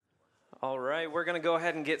All right, we're going to go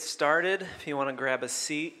ahead and get started. If you want to grab a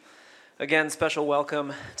seat. Again, special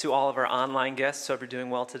welcome to all of our online guests. Hope you're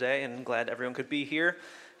doing well today and glad everyone could be here.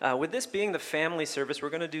 With this being the family service,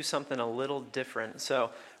 we're going to do something a little different.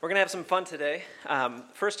 So we're going to have some fun today.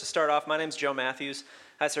 First, to start off, my name's Joe Matthews.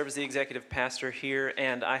 I serve as the executive pastor here,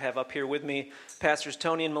 and I have up here with me Pastors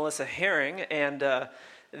Tony and Melissa Herring, and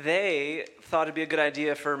they thought it'd be a good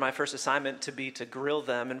idea for my first assignment to be to grill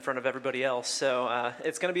them in front of everybody else. So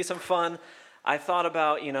it's going to be some fun. I thought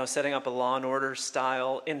about, setting up a Law and Order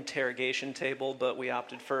style interrogation table, but we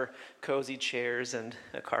opted for cozy chairs and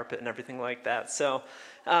a carpet and everything like that. So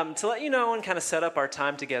to let you know and kind of set up our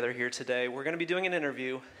time together here today, we're going to be doing an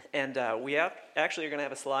interview, and we actually are going to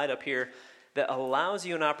have a slide up here that allows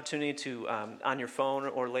you an opportunity to, on your phone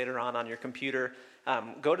or later on your computer,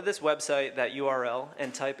 go to this website, that URL,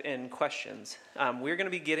 and type in questions. We're going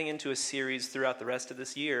to be getting into a series throughout the rest of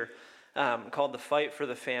this year called The Fight for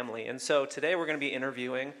the Family. And so today we're going to be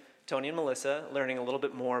interviewing Tony and Melissa, learning a little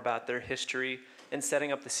bit more about their history and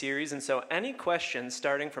setting up the series. And so any questions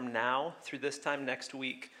starting from now through this time next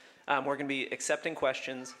week, we're going to be accepting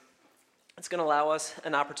questions. It's going to allow us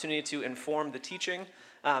an opportunity to inform the teaching.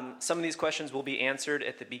 Some of these questions will be answered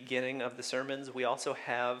at the beginning of the sermons. We also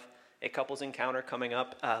have a couples encounter coming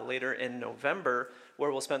up later in November,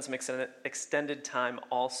 where we'll spend some extended time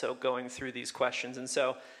also going through these questions. And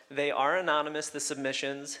so they are anonymous, the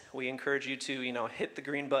submissions. We encourage you to, hit the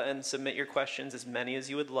green button, submit your questions, as many as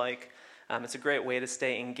you would like. It's a great way to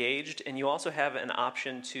stay engaged. And you also have an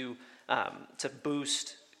option to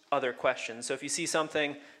boost other questions. So if you see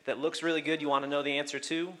something that looks really good, you want to know the answer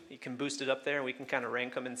to, you can boost it up there and we can kind of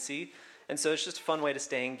rank them and see. And so it's just a fun way to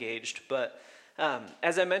stay engaged. But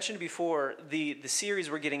as I mentioned before, the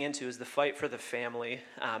series we're getting into is The Fight for the Family.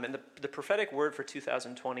 And the prophetic word for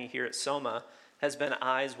 2020 here at Soma has been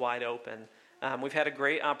eyes wide open. We've had a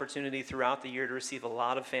great opportunity throughout the year to receive a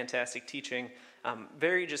lot of fantastic teaching,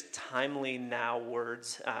 very just timely now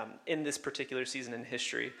words in this particular season in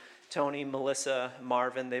history. Tony, Melissa,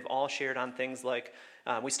 Marvin, they've all shared on things like,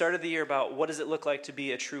 we started the year about what does it look like to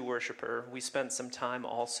be a true worshiper. We spent some time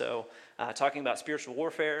also talking about spiritual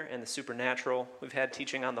warfare and the supernatural. We've had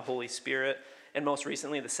teaching on the Holy Spirit, and most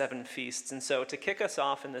recently the 7 feasts. And so to kick us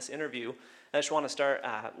off in this interview, I just want to start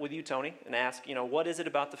with you, Tony, and ask, what is it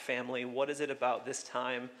about the family? What is it about this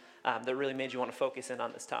time that really made you want to focus in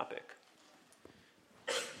on this topic?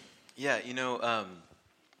 Yeah,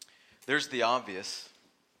 there's the obvious,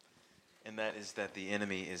 and that is that the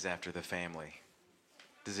enemy is after the family.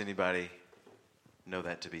 Does anybody know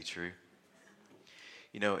that to be true?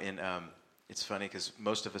 It's funny because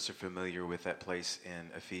most of us are familiar with that place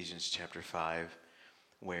in Ephesians chapter 5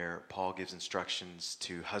 where Paul gives instructions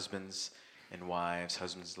to husbands and wives.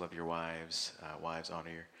 Husbands, love your wives. Wives,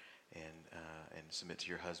 honor and submit to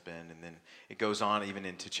your husband. And then it goes on even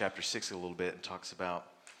into chapter 6 a little bit and talks about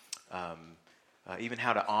even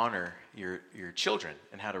how to honor your children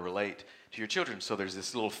and how to relate to your children. So there's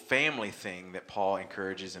this little family thing that Paul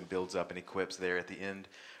encourages and builds up and equips there at the end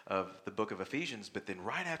of the book of Ephesians. But then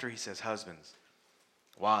right after he says husbands,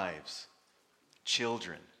 wives,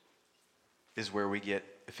 children, is where we get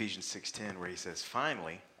Ephesians 6:10, where he says,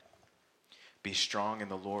 finally, be strong in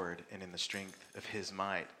the Lord and in the strength of his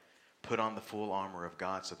might. Put on the full armor of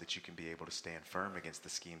God so that you can be able to stand firm against the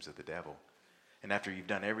schemes of the devil. And after you've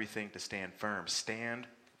done everything to stand firm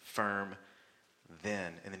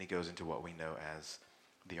then. And then he goes into what we know as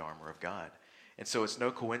the armor of God. And so it's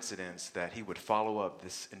no coincidence that he would follow up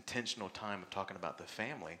this intentional time of talking about the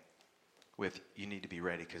family with, you need to be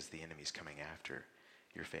ready because the enemy's coming after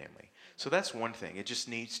your family. So that's one thing. It just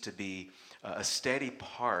needs to be a steady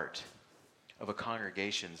part of a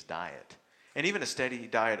congregation's diet. And even a steady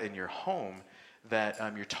diet in your home that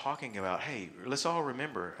you're talking about, hey, let's all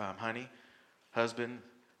remember, honey, husband,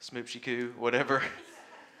 smoopshy-coo, whatever.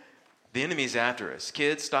 The enemy's after us.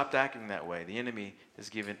 Kids, stop acting that way. The enemy is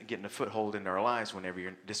getting a foothold in our lives whenever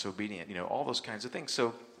you're disobedient, all those kinds of things.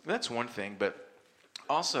 So that's one thing. But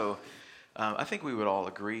also, I think we would all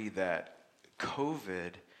agree that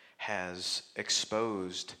COVID has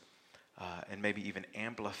exposed and maybe even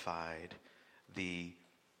amplified the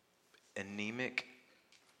anemic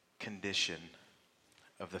condition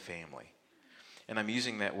of the family. And I'm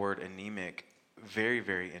using that word anemic very,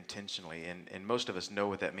 very intentionally, and most of us know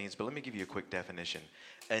what that means, but let me give you a quick definition.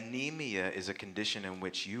 Anemia is a condition in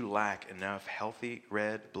which you lack enough healthy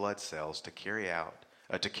red blood cells to carry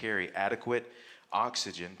adequate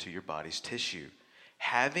oxygen to your body's tissue.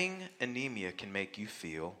 Having anemia can make you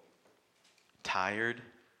feel tired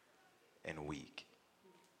and weak.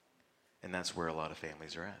 And that's where a lot of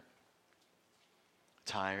families are at.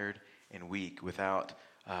 Tired and weak, without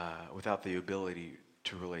without the ability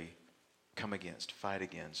to really fight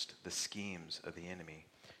against the schemes of the enemy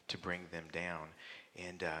to bring them down.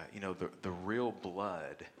 And, the real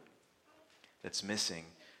blood that's missing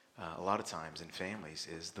a lot of times in families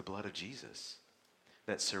is the blood of Jesus.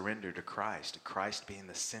 That surrender to Christ being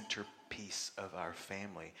the centerpiece of our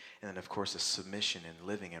family. And then, of course, a submission and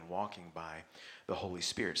living and walking by the Holy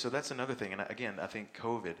Spirit. So that's another thing. And again, I think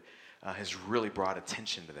COVID has really brought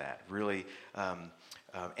attention to that, really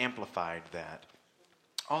amplified that.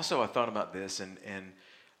 Also, I thought about this, and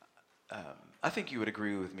I think you would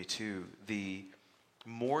agree with me too. The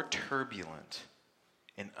more turbulent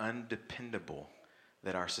and undependable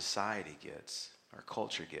that our society gets, our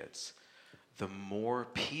culture gets, the more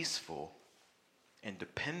peaceful and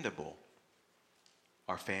dependable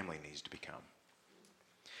our family needs to become.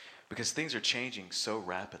 Because things are changing so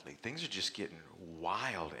rapidly. Things are just getting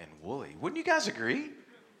wild and woolly. Wouldn't you guys agree?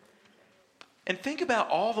 And think about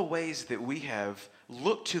all the ways that we have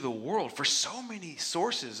looked to the world for so many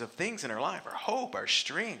sources of things in our life. Our hope, our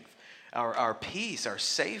strength, our peace, our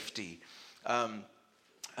safety,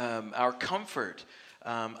 our comfort,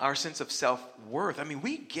 our sense of self-worth. I mean,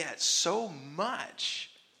 we get so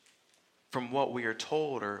much from what we are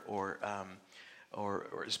told or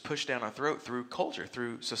is pushed down our throat through culture,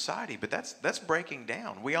 through society. But that's breaking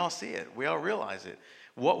down. We all see it. We all realize it.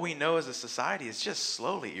 What we know as a society is just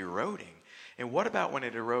slowly eroding. And what about when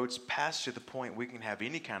it erodes past to the point we can have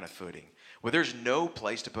any kind of footing, where there's no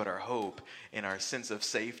place to put our hope and our sense of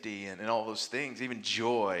safety and all those things, even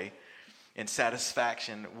joy and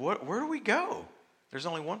satisfaction? Where do we go? There's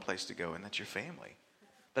only one place to go, and that's your family.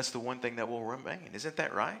 That's the one thing that will remain. Isn't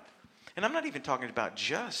that right? And I'm not even talking about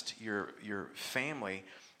just your family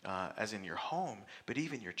as in your home, but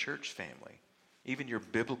even your church family, even your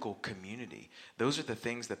biblical community. Those are the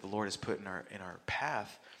things that the Lord has put in our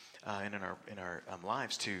path and in our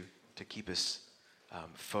lives to keep us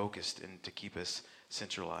focused and to keep us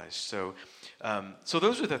centralized. So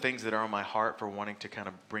those are the things that are on my heart for wanting to kind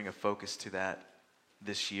of bring a focus to that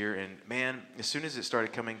this year. And man, as soon as it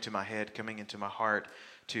started coming into my heart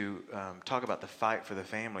to talk about the fight for the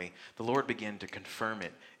family, the Lord began to confirm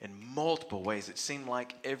it in multiple ways. It seemed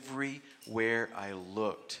like everywhere I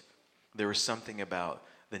looked, there was something about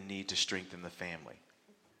the need to strengthen the family,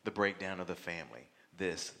 the breakdown of the family,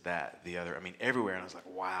 this, that, the other. I mean, everywhere. And I was like,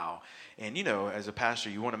 wow. And, as a pastor,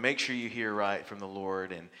 you want to make sure you hear right from the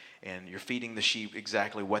Lord and you're feeding the sheep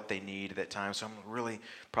exactly what they need at that time. So I'm really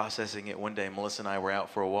processing it. One day, Melissa and I were out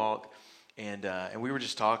for a walk, and we were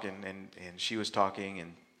just talking, and she was talking,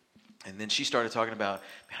 and then she started talking about,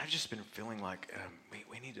 man, I've just been feeling like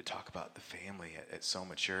we need to talk about the family at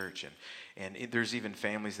Soma Church. And there's even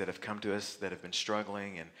families that have come to us that have been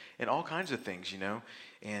struggling and all kinds of things,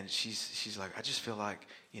 And she's like, I just feel like,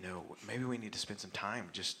 maybe we need to spend some time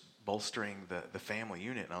just bolstering the family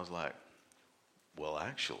unit. And I was like, well,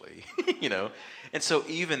 actually, And so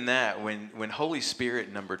even that, when Holy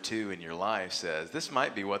Spirit number 2 in your life says, this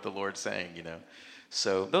might be what the Lord's saying,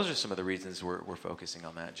 So those are some of the reasons we're focusing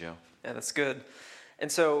on that, Joe. Yeah, that's good.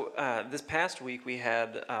 And so this past week, we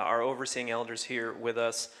had our overseeing elders here with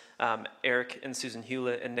us, Eric and Susan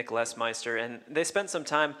Hewlett and Nick Lesmeister, and they spent some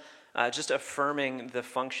time just affirming the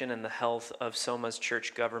function and the health of Soma's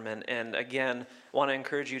church government. And again, want to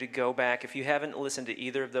encourage you to go back. If you haven't listened to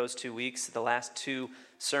either of those 2 weeks, the last 2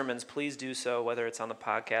 sermons, please do so, whether it's on the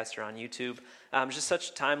podcast or on YouTube. Just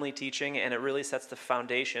such timely teaching, and it really sets the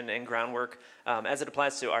foundation and groundwork as it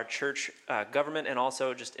applies to our church government and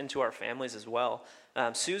also just into our families as well.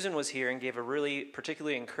 Susan was here and gave a really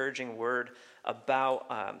particularly encouraging word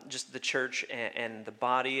about just the church and the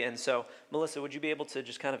body. And so, Melissa, would you be able to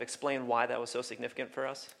just kind of explain why that was so significant for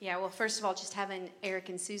us? Yeah, well, first of all, just having Eric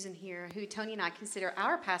and Susan here, who Tony and I consider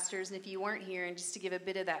our pastors, and if you weren't here, and just to give a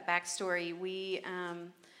bit of that backstory, we,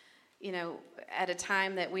 at a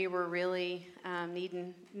time that we were really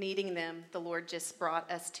needing them, the Lord just brought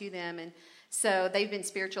us to them, and so they've been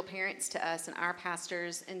spiritual parents to us and our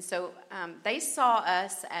pastors, and so they saw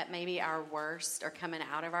us at maybe our worst or coming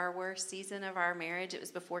out of our worst season of our marriage. It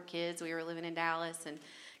was before kids. We were living in Dallas and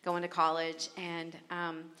going to college, and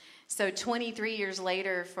so 23 years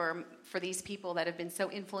later, for these people that have been so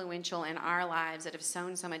influential in our lives, that have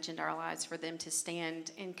sown so much into our lives, for them to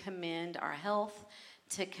stand and commend our health,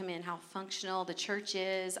 to commend how functional the church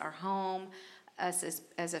is, our home, us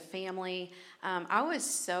as a family. I was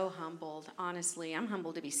so humbled, honestly. I'm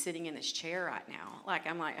humbled to be sitting in this chair right now.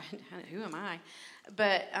 I'm like, who am I?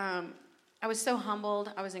 But I was so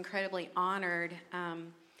humbled. I was incredibly honored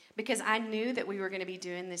because I knew that we were going to be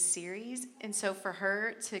doing this series. And so for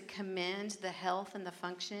her to commend the health and the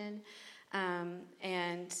function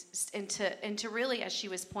And to really, as she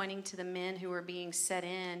was pointing to the men who were being set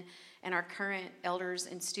in and our current elders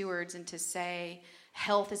and stewards, and to say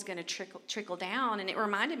health is going to trickle down. And it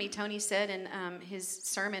reminded me, Tony said in his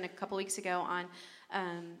sermon a couple weeks ago on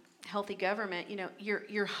healthy government,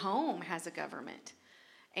 your home has a government.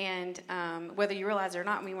 And whether you realize it or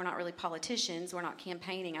not, I mean, we're not really politicians. We're not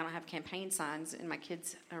campaigning. I don't have campaign signs in my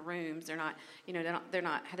kids' rooms. They're not, they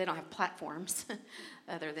don't have platforms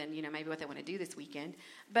other than, maybe what they want to do this weekend.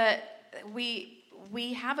 But we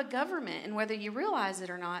have a government, and whether you realize it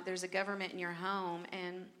or not, there's a government in your home,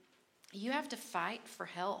 and you have to fight for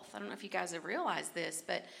health. I don't know if you guys have realized this,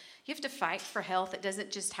 but you have to fight for health. It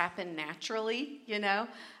doesn't just happen naturally,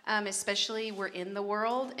 especially we're in the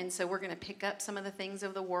world, and so we're going to pick up some of the things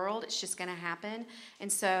of the world. It's just going to happen.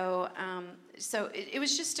 And so it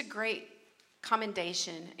was just a great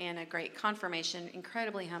commendation and a great confirmation,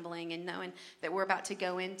 incredibly humbling, and knowing that we're about to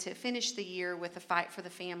go in to finish the year with a fight for the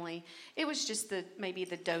family. It was just maybe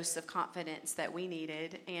the dose of confidence that we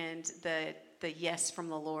needed, and the yes from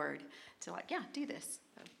the Lord to do this.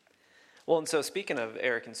 Well, and so speaking of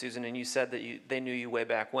Eric and Susan, and you said that they knew you way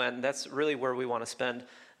back when, that's really where we want to spend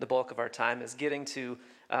the bulk of our time, is getting to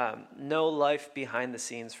know life behind the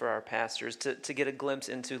scenes for our pastors, to get a glimpse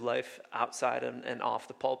into life outside and off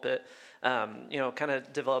the pulpit, kind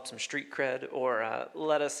of develop some street cred, or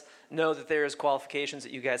let us know that there's qualifications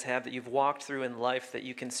that you guys have that you've walked through in life that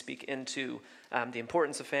you can speak into the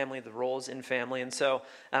importance of family, the roles in family. And so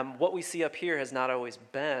what we see up here has not always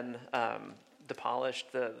been the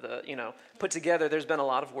polished, the put together. There's been a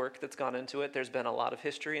lot of work that's gone into it. There's been a lot of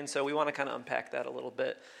history, and so we want to kind of unpack that a little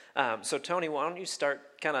bit. So Tony, why don't you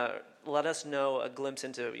start, kind of let us know a glimpse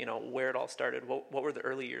into where it all started. What were the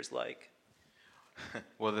early years like?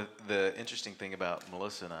 Well, the interesting thing about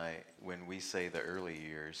Melissa and I, when we say the early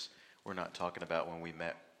years, we're not talking about when we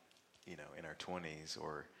met, in our 20s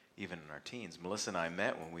or even in our teens. Melissa and I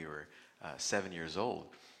met when we were 7 years old.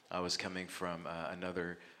 I was coming from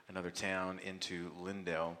another town into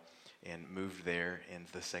Lindale and moved there in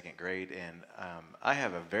the second grade. And I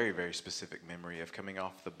have a very, very specific memory of coming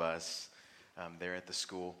off the bus there at the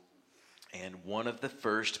school. And one of the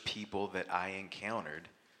first people that I encountered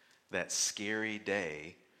that scary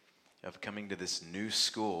day of coming to this new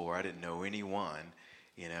school where I didn't know anyone,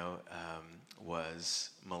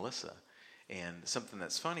 was Melissa. And something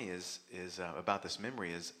that's funny is about this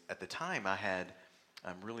memory is, at the time I had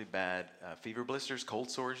really bad fever blisters, cold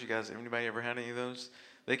sores. You guys, anybody ever had any of those?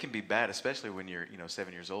 They can be bad, especially when you're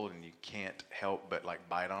 7 years old and you can't help but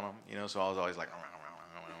bite on them. So I was always like,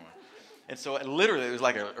 and so it was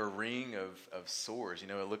like a ring of sores.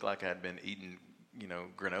 It looked like I'd been eating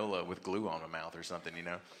granola with glue on my mouth or something. It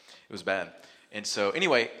was bad. And so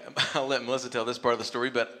anyway, I'll let Melissa tell this part of the story,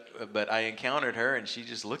 but I encountered her and she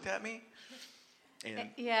just looked at me.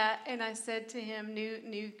 And I said to him,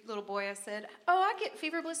 new little boy, I said, "Oh, I get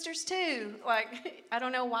fever blisters too." I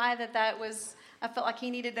don't know why that was. I felt like he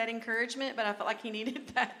needed that encouragement, but I felt like he needed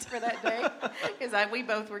that for that day, because we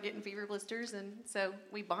both were getting fever blisters, and so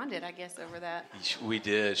we bonded, I guess, over that. We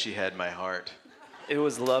did. She had my heart. It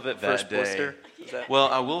was love at first blister. Well,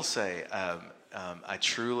 I will say, I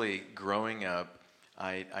truly, growing up,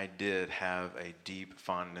 I did have a deep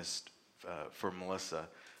fondness for Melissa.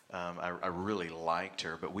 I really liked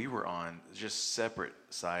her, but we were on just separate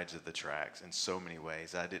sides of the tracks in so many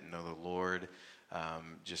ways. I didn't know the Lord,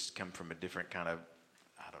 just come from a different kind of,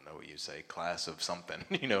 I don't know what you say, class of something,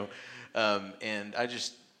 and it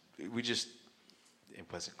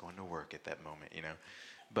wasn't going to work at that moment,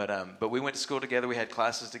 But we went to school together. We had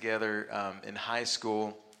classes together in high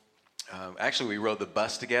school. Actually, we rode the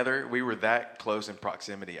bus together. We were that close in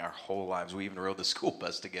proximity our whole lives. We even rode the school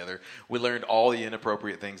bus together. We learned all the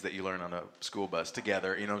inappropriate things that you learn on a school bus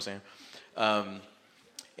together. You know what I'm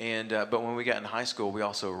saying? But when we got in high school, we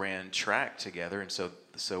also ran track together, and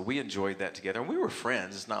so we enjoyed that together. And we were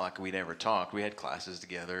friends. It's not like we never talked. We had classes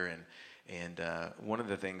together, and one of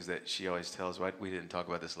the things that she always tells, we didn't talk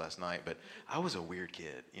about this last night, but I was a weird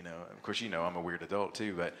kid. Of course, I'm a weird adult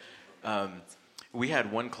too, but. We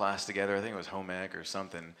had one class together, I think it was home ec or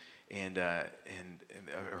something, and her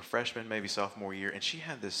freshman, maybe sophomore year, and she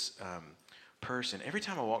had this person. Every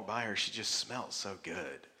time I walked by her, she just smelled so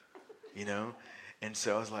good, And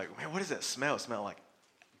so I was like, man, what does that smell? It smelled like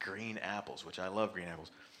green apples, which I love green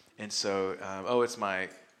apples. And so, it's my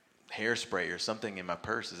hairspray or something in my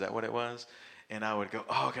purse. Is that what it was? And I would go,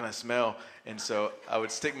 oh, can I smell? And so I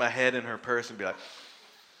would stick my head in her purse and be like,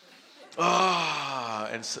 oh,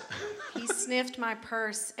 and so he sniffed my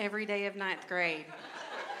purse every day of 9th grade.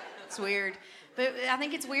 It's weird. But I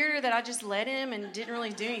think it's weirder that I just let him and didn't really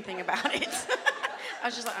do anything about it. I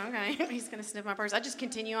was just like, okay, he's going to sniff my purse. I just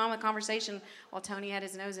continue on with conversation while Tony had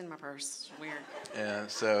his nose in my purse. Weird. Yeah.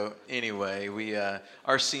 So anyway, we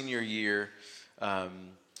our senior year.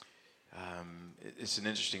 It's an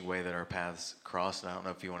interesting way that our paths crossed, and I don't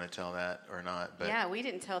know if you want to tell that or not. But yeah, we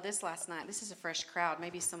didn't tell this last night. This is a fresh crowd.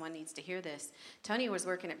 Maybe someone needs to hear this. Tony was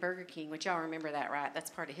working at Burger King, which y'all remember that, right? That's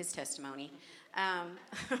part of his testimony.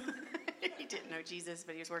 He didn't know Jesus,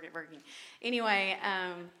 but he was working at Burger King. Anyway,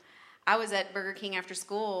 I was at Burger King after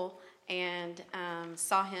school and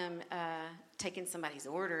saw him taking somebody's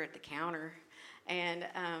order at the counter, and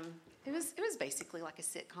it was basically like a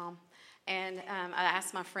sitcom. And I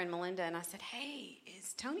asked my friend Melinda, and I said, hey,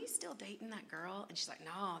 is Tony still dating that girl? And she's like,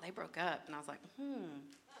 no, they broke up. And I was like,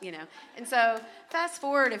 you know. And so fast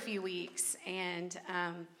forward a few weeks, and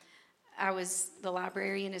I was the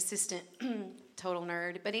librarian assistant, total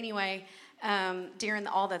nerd. But anyway, during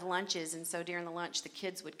all the lunches, and so during the lunch, the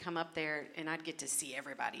kids would come up there, and I'd get to see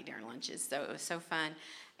everybody during lunches. So it was so fun.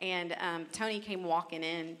 And Tony came walking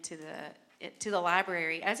in to the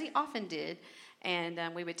library, as he often did.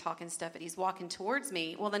 And we would talk and stuff, and he's walking towards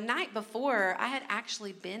me. Well, the night before, I had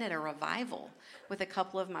actually been at a revival with a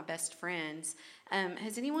couple of my best friends.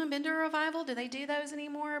 Has anyone been to a revival? Do they do those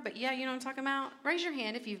anymore? But yeah, you know what I'm talking about? Raise your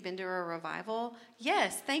hand if you've been to a revival.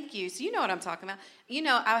 Yes, thank you. So you know what I'm talking about. You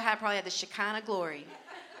know, probably had the Shekinah glory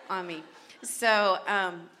on me. So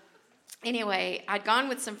anyway, I'd gone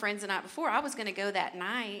with some friends the night before. I was going to go that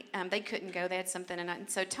night. They couldn't go. They had something. And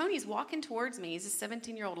so Tony's walking towards me. He's a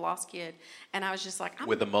 17-year-old lost kid. And I was just like...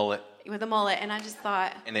 with a mullet. With a mullet. And I just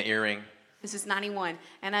thought... and an earring. This is 91.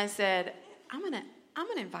 And I said, I'm gonna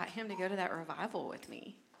invite him to go to that revival with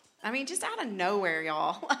me. I mean, just out of nowhere,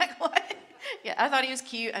 y'all. Like, what? Yeah, I thought he was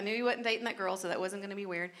cute. I knew he wasn't dating that girl, so that wasn't going to be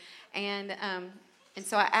weird. And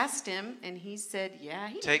so I asked him, and he said,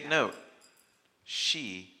 yeah. Take note.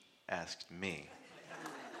 She... asked me.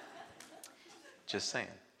 Just saying.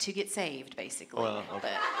 To get saved, basically. Well, okay.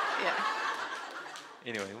 But, yeah.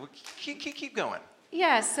 Anyway, we'll keep going.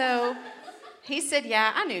 Yeah, so he said,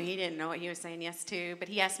 yeah, I knew he didn't know what he was saying yes to, but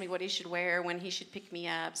he asked me what he should wear, when he should pick me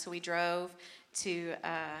up. So we drove to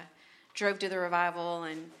the revival,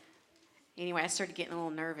 and anyway, I started getting a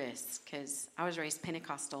little nervous because I was raised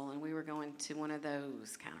Pentecostal, and we were going to one of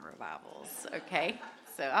those kind of revivals, okay?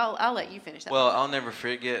 So I'll let you finish that. Well, I'll never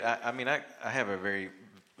forget. I have a very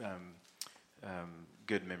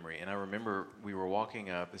good memory, and I remember we were walking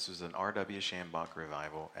up. This was an R.W. Shambach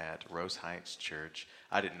revival at Rose Heights Church.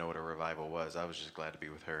 I didn't know what a revival was. I was just glad to be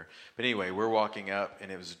with her. But anyway, we're walking up,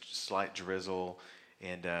 and it was a slight drizzle,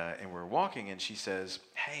 and we're walking, and she says,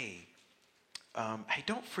 "Hey,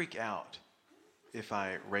 don't freak out if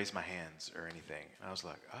I raise my hands or anything." And I was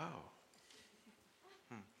like, "Oh."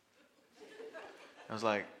 I was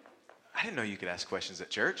like, I didn't know you could ask questions at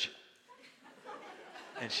church.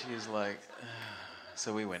 And she was like,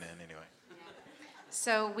 so we went in anyway.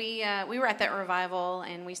 So we were at that revival,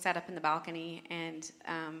 and we sat up in the balcony, and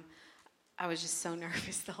I was just so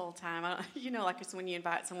nervous the whole time. Like it's when you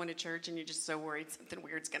invite someone to church and you're just so worried something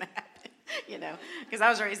weird's going to happen, because I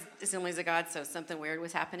was raised Assemblies of God, so something weird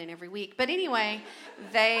was happening every week. But anyway,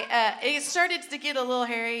 it started to get a little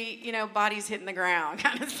hairy, bodies hitting the ground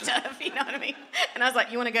kind of stuff, you know what I mean? And I was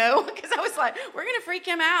like, you want to go? Because I was like, we're going to freak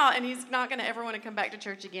him out, and he's not going to ever want to come back to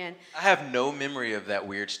church again. I have no memory of that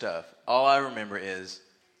weird stuff. All I remember is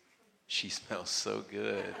she smells so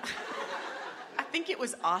good. I think it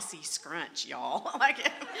was Aussie Scrunch, y'all. Like,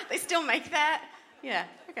 they still make that? Yeah,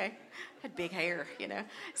 okay. Had big hair,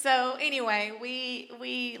 So anyway,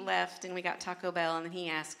 we left, and we got Taco Bell, and then he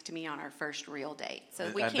asked me on our first real date. So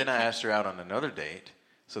then I asked her out on another date.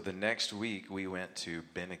 So the next week, we went to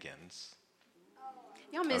Bennigan's.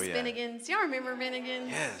 Y'all miss Bennigan's? Y'all remember Bennigan's?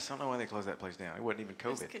 Yes. I don't know why they closed that place down. It wasn't even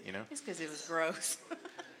COVID, It's because it was gross.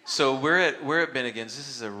 So we're at Bennigan's. This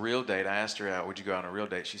is a real date. I asked her out, would you go on a real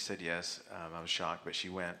date? She said yes. I was shocked, but she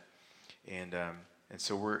went. And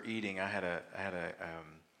so we're eating. I had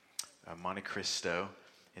a Monte Cristo,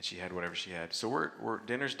 and she had whatever she had. So we're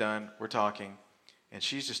dinner's done. We're talking, and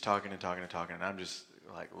she's just talking and talking and talking, and I'm just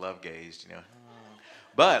like love gazed,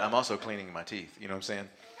 But I'm also cleaning my teeth. You know what I'm saying?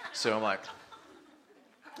 So I'm like,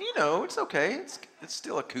 it's okay. It's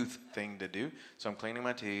still a couth thing to do. So I'm cleaning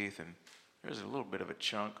my teeth, and there's a little bit of a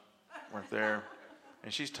chunk right there.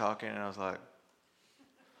 And she's talking, and I was like,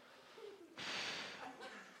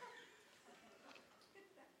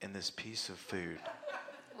 and this piece of food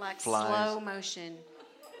like flies. Slow motion.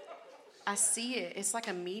 I see it. It's like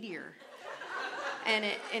a meteor. And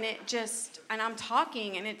I'm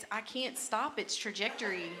talking, and I can't stop its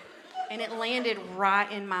trajectory. And it landed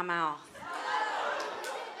right in my mouth.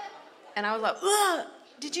 And I was like, ugh!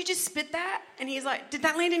 did you just spit that? And he's like, did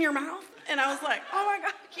that land in your mouth? And I was like, oh my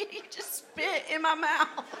God, you just spit in my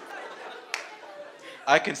mouth.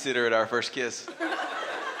 I consider it our first kiss.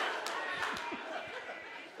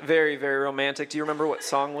 Very, very romantic. Do you remember what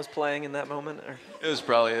song was playing in that moment? Or? It was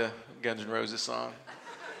probably a Guns N' Roses song,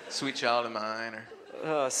 "Sweet Child of Mine."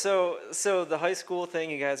 So the high school thing,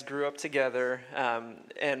 you guys grew up together,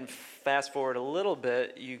 and fast forward a little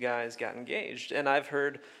bit, you guys got engaged. And I've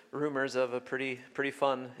heard rumors of a pretty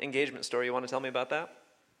fun engagement story. You want to tell me about that?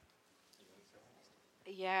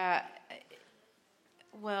 Yeah.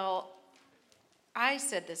 Well, I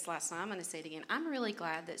said this last night. I'm going to say it again. I'm really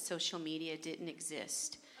glad that social media didn't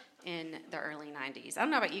exist in the early 90s. I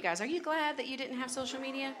don't know about you guys. Are you glad that you didn't have social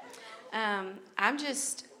media?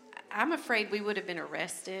 I'm afraid we would have been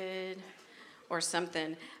arrested or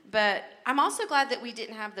something. But I'm also glad that we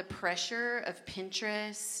didn't have the pressure of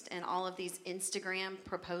Pinterest and all of these Instagram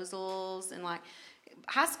proposals. And like,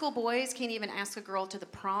 high school boys can't even ask a girl to the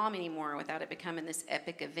prom anymore without it becoming this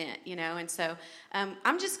epic event, you know? And so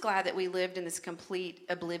I'm just glad that we lived in this complete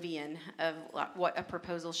oblivion of what a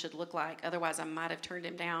proposal should look like. Otherwise, I might have turned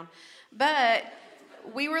him down. But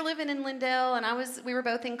we were living in Lindell, and we were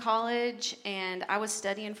both in college, and I was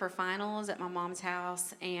studying for finals at my mom's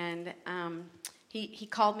house, and he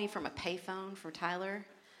called me from a payphone for Tyler.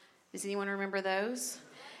 Does anyone remember those?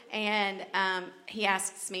 And he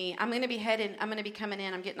asks me, I'm going to be coming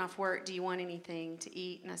in, I'm getting off work, do you want anything to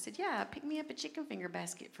eat? And I said, yeah, pick me up a chicken finger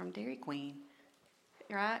basket from Dairy Queen.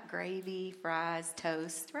 Right? Gravy, fries,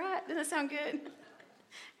 toast, right? Doesn't that sound good?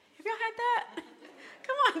 Have y'all had that?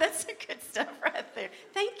 Come on, that's some good stuff right there.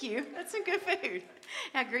 Thank you. That's some good food.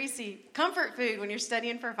 Now, greasy comfort food when you're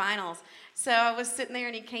studying for finals. So I was sitting there,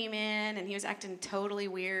 and he came in, and he was acting totally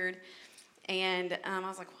weird. And I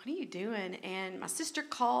was like, what are you doing? And my sister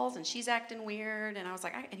calls, and she's acting weird. And I was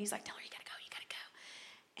like, and he's like, tell her you gotta go.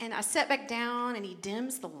 And I sat back down, and he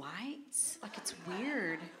dims the lights. Like, it's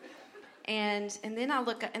weird. And then I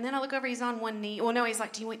look over, he's on one knee. Well, no, he's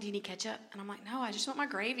like, do you need ketchup? And I'm like, no, I just want my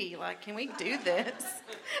gravy. Like, can we do this?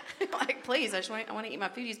 Like, please, I want to eat my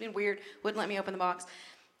food. He's been weird, wouldn't let me open the box.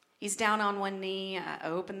 He's down on one knee. I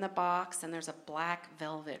open the box, and there's a black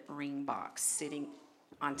velvet ring box sitting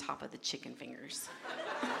on top of the chicken fingers.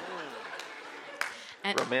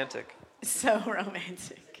 And romantic. So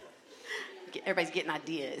romantic. Everybody's getting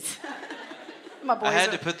ideas. My boys I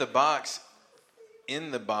had to put the box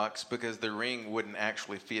in the box because the ring wouldn't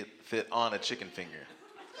actually fit on a chicken finger.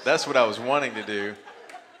 That's what I was wanting to do,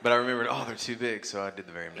 but I remembered, they're too big, so I did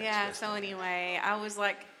the very next best. So anyway, I was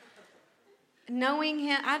like, knowing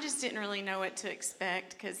him, I just didn't really know what to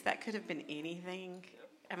expect because that could have been anything.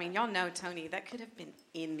 I mean, y'all know Tony, that could have been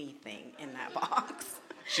anything in that box.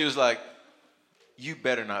 She was like, you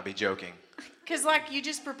better not be joking. Because, like, you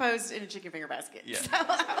just proposed in a chicken finger basket. Yeah. So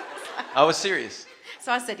I was serious.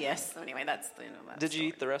 So I said yes. So anyway, that's the end of that. Did you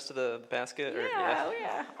eat the rest of the basket? Or,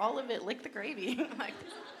 yeah. All of it. Lick the gravy. Like,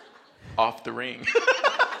 off the ring.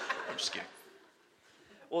 I'm just kidding.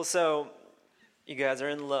 Well, so you guys are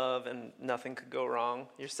in love, and nothing could go wrong.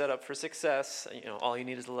 You're set up for success. You know, all you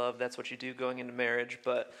need is love. That's what you do going into marriage.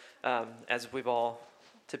 But as we've all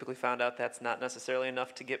typically found out, that's not necessarily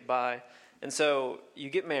enough to get by. And so you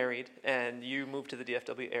get married, and you move to the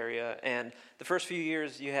DFW area. And the first few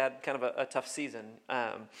years, you had kind of a tough season.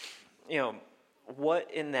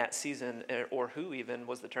 What in that season, or who even,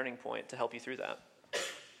 was the turning point to help you through that?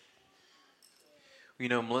 You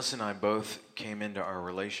know, Melissa and I both came into our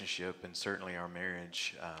relationship and certainly our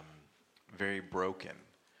marriage very broken,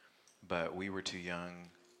 but we were too young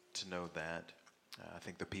to know that. I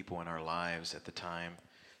think the people in our lives at the time,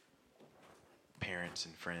 parents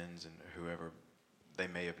and friends and whoever, they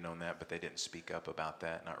may have known that, but they didn't speak up about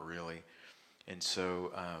that, not really. And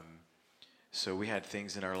so we had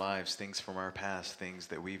things in our lives, things from our past, things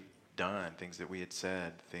that we've done, things that we had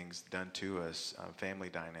said, things done to us, family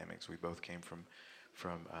dynamics. We both came from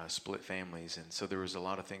split families, and so there was a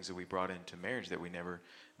lot of things that we brought into marriage that we never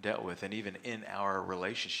dealt with. And even in our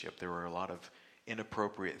relationship, there were a lot of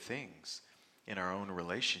inappropriate things in our own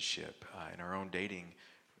relationship, in our own dating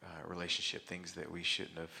relationship, things that we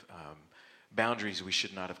shouldn't have, boundaries we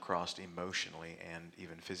should not have crossed emotionally and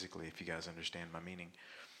even physically, if you guys understand my meaning.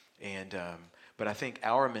 And but I think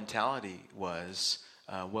our mentality was,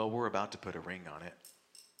 we're about to put a ring on it,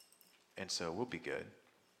 and so we'll be good.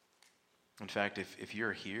 In fact, if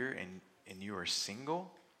you're here and you are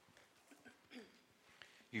single,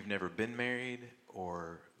 you've never been married,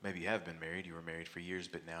 or maybe you have been married, you were married for years,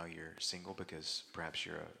 but now you're single because perhaps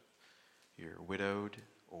you're widowed,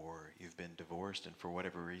 or you've been divorced, and for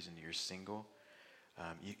whatever reason you're single,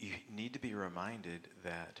 you need to be reminded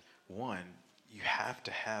that, one, you have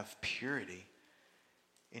to have purity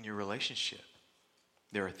in your relationship.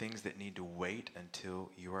 There are things that need to wait until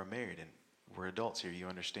you are married, and we're adults here. You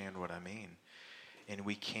understand what I mean. And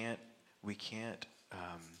we can't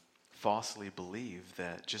falsely believe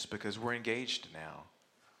that just because we're engaged now,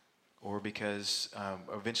 or because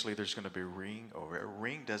eventually there's going to be a ring over it. A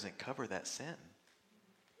ring doesn't cover that sin.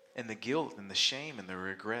 And the guilt and the shame and the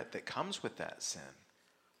regret that comes with that sin.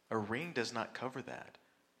 A ring does not cover that.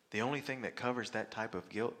 The only thing that covers that type of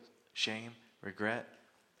guilt, shame, regret,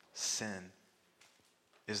 sin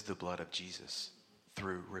is the blood of Jesus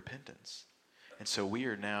through repentance. And so we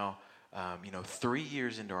are now, 3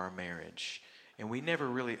 years into our marriage, and we never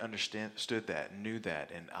really understood that, knew that,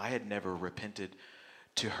 and I had never repented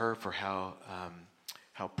to her for how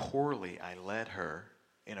poorly I led her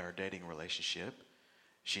in our dating relationship.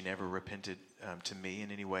 She never repented to me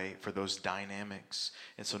in any way for those dynamics.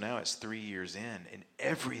 And so now it's 3 years in, and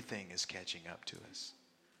everything is catching up to us.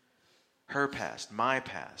 Her past, my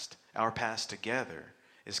past, our past together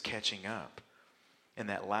is catching up. And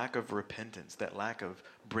that lack of repentance, that lack of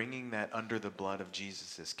bringing that under the blood of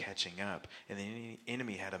Jesus is catching up. And the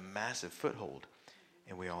enemy had a massive foothold,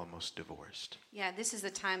 and we almost divorced. Yeah, this is the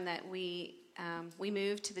time that we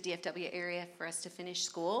moved to the DFW area for us to finish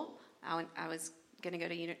school. I went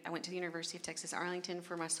to the University of Texas Arlington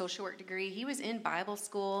for my social work degree. He was in Bible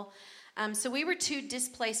school. So we were two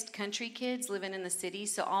displaced country kids living in the city,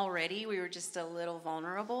 so already we were just a little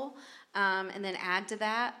vulnerable. And then add to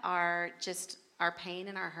that our pain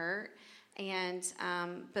and our hurt. And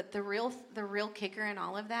but the real kicker in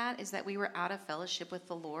all of that is that we were out of fellowship with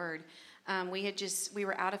the Lord. We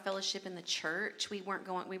were out of fellowship in the church. We weren't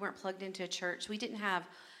plugged into a church. We didn't have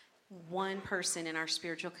one person in our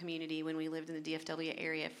spiritual community when we lived in the DFW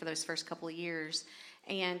area for those first couple of years.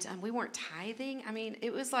 And we weren't tithing. I mean,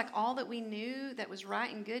 it was like all that we knew that was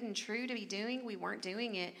right and good and true to be doing, we weren't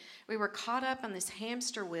doing it. We were caught up on this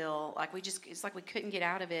hamster wheel. It's like we couldn't get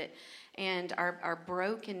out of it. And our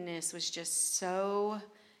brokenness was just so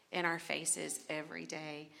in our faces every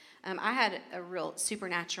day. I had a real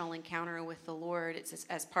supernatural encounter with the Lord. It's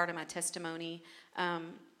as part of my testimony.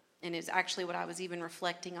 And it's actually what I was even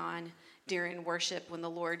reflecting on during worship when the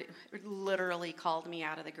Lord literally called me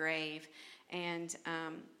out of the grave. And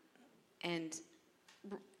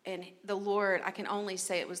the Lord, I can only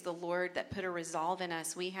say it was the Lord that put a resolve in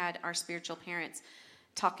us. We had our spiritual parents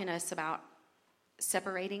talking to us about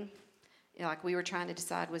separating. Like we were trying to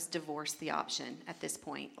decide, was divorce the option at this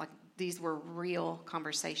point? Like these were real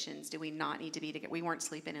conversations. Do we not need to be together? We weren't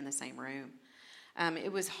sleeping in the same room.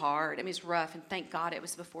 It was hard. I mean, it was rough, and thank God it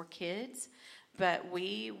was before kids. But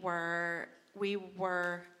we were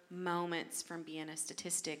moments from being a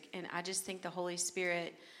statistic, and I just think the Holy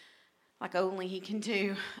Spirit, like only He can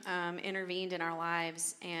do, intervened in our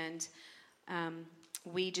lives, and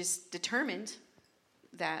we just determined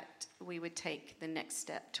that we would take the next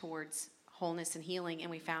step towards wholeness and healing,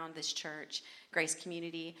 and we found this church, Grace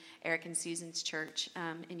Community, Eric and Susan's church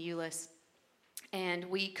in Euless, and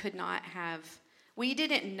we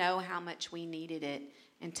didn't know how much we needed it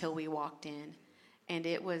until we walked in, and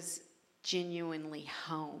it was genuinely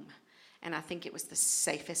home, and I think it was the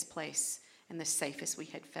safest place and the safest we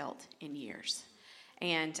had felt in years,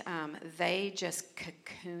 and they just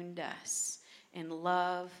cocooned us in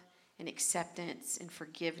love and acceptance and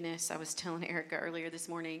forgiveness. I was telling Erica earlier this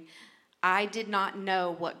morning, I did not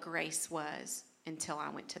know what grace was until I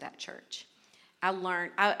went to that church. I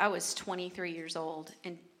learned, I was 23 years old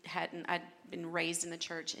and I'd been raised in the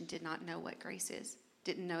church and did not know what grace is.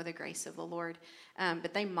 Didn't know the grace of the Lord.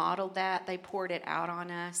 But they modeled that. They poured it out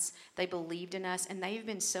on us. They believed in us. And they've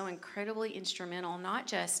been so incredibly instrumental, not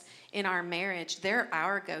just in our marriage. They're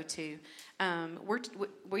our go-to.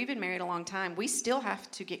 We've been married a long time. We still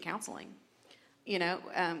have to get counseling.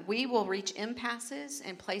 We will reach impasses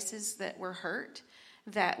and places that we're hurt,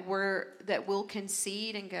 that we'll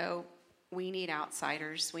concede and go, we need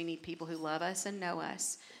outsiders. We need people who love us and know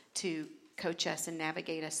us to coach us and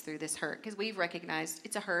navigate us through this hurt, because we've recognized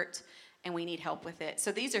it's a hurt and we need help with it.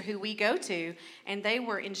 So these are who we go to, and they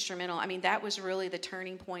were instrumental. I mean, that was really the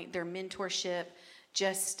turning point. Their mentorship,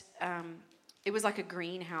 just it was like a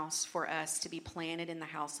greenhouse for us to be planted in the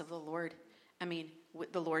house of the Lord. I mean,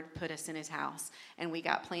 the Lord put us in His house, and we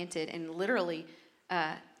got planted and literally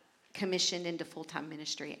commissioned into full-time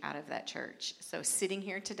ministry out of that church. So sitting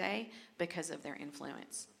here today because of their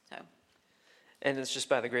influence. And it's just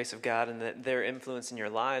by the grace of God and their influence in your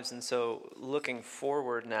lives. And so looking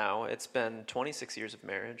forward now, it's been 26 years of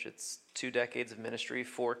marriage. It's 2 decades of ministry,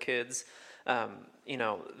 4 kids. You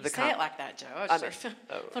say it like that, Joe. I feel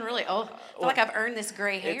really old. I feel like I've earned this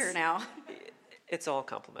gray hair now. It's all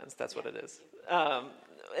compliments. That's what it is.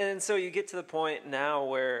 And so you get to the point now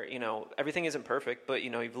where, everything isn't perfect, but,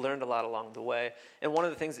 you've learned a lot along the way. And one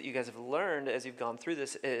of the things that you guys have learned as you've gone through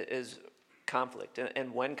this is conflict.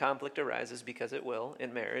 And when conflict arises, because it will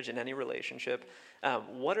in marriage, in any relationship,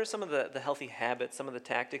 what are some of the healthy habits, some of the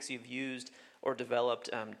tactics you've used or developed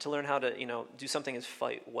to learn how to, do something as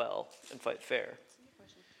fight well and fight fair?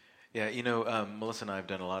 Yeah, Melissa and I have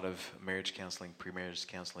done a lot of marriage counseling, pre-marriage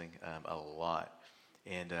counseling, a lot.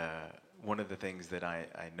 And one of the things that I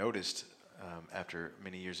noticed after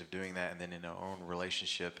many years of doing that, and then in our own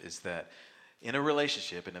relationship, is that in a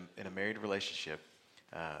relationship, in a married relationship,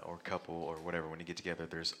 or couple or whatever, when you get together,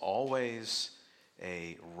 there's always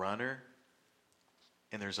a runner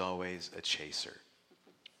and there's always a chaser.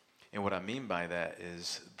 And what I mean by that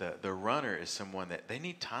is the runner is someone that they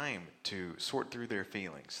need time to sort through their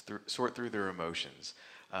feelings, sort through their emotions.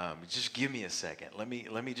 Just give me a second. Let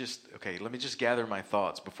me just gather my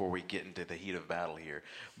thoughts before we get into the heat of battle here.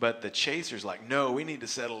 But the chaser's like, no, we need to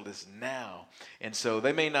settle this now. And so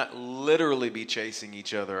they may not literally be chasing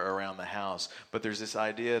each other around the house, but there's this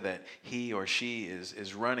idea that he or she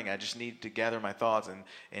is running. I just need to gather my thoughts,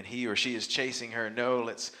 and he or she is chasing her. No,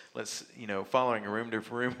 let's following room to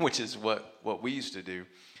room, which is what we used to do.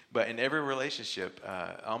 But in every relationship,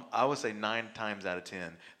 I would say 9 times out of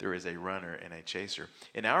 10, there is a runner and a chaser.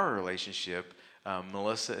 In our relationship,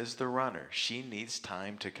 Melissa is the runner. She needs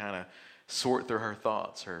time to kind of sort through her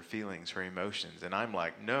thoughts, her feelings, her emotions. And I'm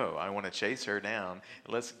like, no, I want to chase her down.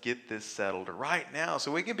 Let's get this settled right now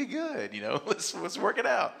so we can be good. Let's work it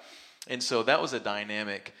out. And so that was a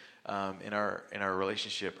dynamic in our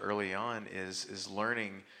relationship early on is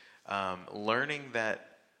learning that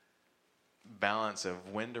balance of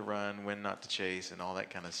when to run, when not to chase, and all that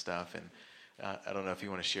kind of stuff. And I don't know if you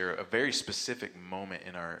want to share a very specific moment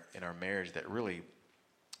in our marriage that really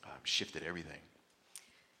shifted everything.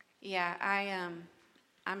 Yeah,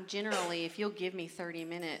 I'm generally, if you'll give me 30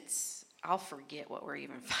 minutes, I'll forget what we're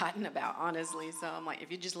even fighting about, honestly. So I'm like,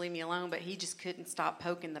 if you just leave me alone. But he just couldn't stop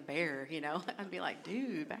poking the bear, I'd be like,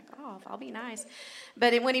 dude, back off. I'll be nice.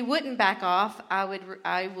 But when he wouldn't back off, I would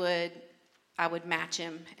match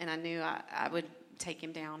him, and I knew I would take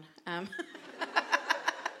him down. So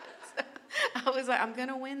I was like, I'm going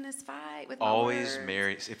to win this fight with my Always words.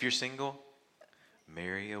 marry, if you're single,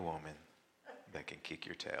 marry a woman that can kick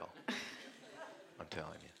your tail. I'm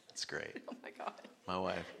telling you, it's great. Oh, my God. My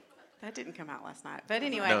wife. That didn't come out last night. But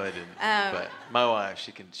anyway. No, it didn't. But my wife,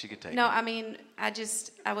 she could take No, it. I mean, I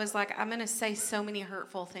was like, I'm going to say so many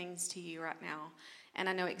hurtful things to you right now. And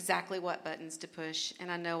I know exactly what buttons to push, and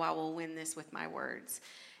I know I will win this with my words.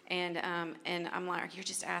 And I'm like, you're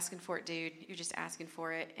just asking for it, dude. You're just asking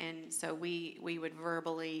for it. And so we would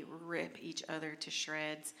verbally rip each other to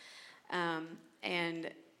shreds. And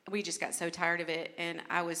we just got so tired of it. And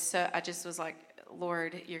I just was like,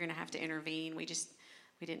 Lord, you're going to have to intervene.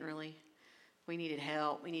 We needed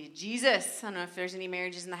help. We needed Jesus. I don't know if there's any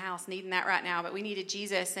marriages in the house needing that right now, but we needed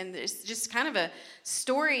Jesus. And it's just kind of a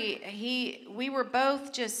story. We were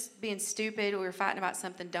both just being stupid. We were fighting about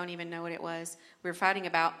something, don't even know what it was we were fighting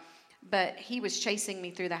about. But he was chasing me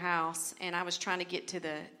through the house, and I was trying to get to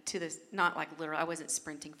the not like literal. I wasn't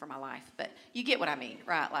sprinting for my life, but you get what I mean,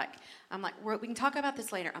 right? Like, I'm like, we can talk about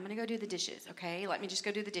this later. I'm going to go do the dishes, okay? Let me just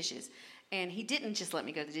go do the dishes. And he didn't just let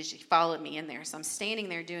me go to the dishes. He followed me in there. So I'm standing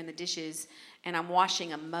there doing the dishes, and I'm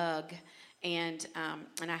washing a mug, and I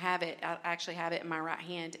actually have it in my right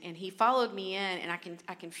hand. And he followed me in, and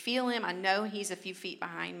I can feel him. I know he's a few feet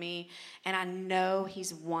behind me, and I know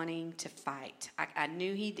he's wanting to fight. I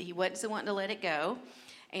knew he wasn't wanting to let it go.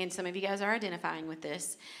 And some of you guys are identifying with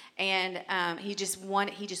this. And he just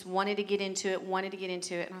wanted to get into it,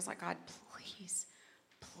 And I was like, God,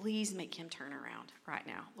 please make him turn around right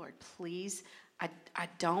now. Lord, please. I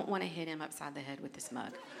don't want to hit him upside the head with this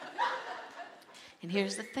mug. And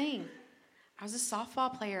here's the thing. I was a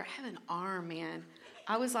softball player. I have an arm, man.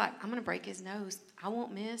 I was like, I'm going to break his nose. I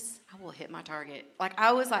won't miss. I will hit my target. Like,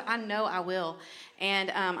 I was like, I know I will.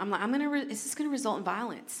 And I'm like, is this going to result in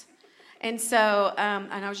violence? And so,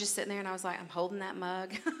 and I was just sitting there, and I was like, I'm holding that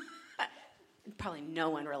mug. Probably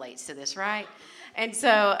no one relates to this, right? And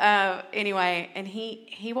so, anyway, and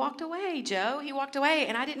he walked away, Joe. He walked away,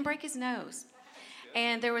 and I didn't break his nose.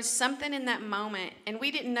 And there was something in that moment, and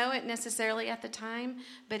we didn't know it necessarily at the time,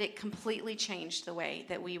 but it completely changed the way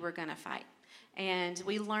that we were going to fight. And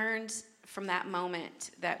we learned from that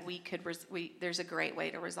moment that there's a great way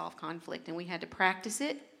to resolve conflict, and we had to practice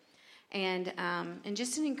it. And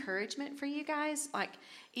just an encouragement for you guys, like,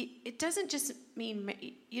 it doesn't just mean,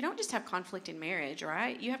 you don't just have conflict in marriage,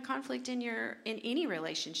 right? You have conflict in any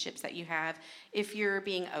relationships that you have if you're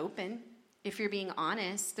being open if you're being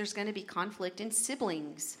honest, there's going to be conflict in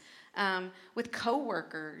siblings, with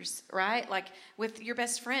coworkers, right? Like with your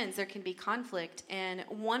best friends, there can be conflict. And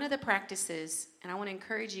one of the practices, and I want to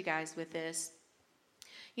encourage you guys with this,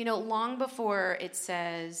 long before it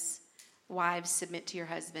says, wives, submit to your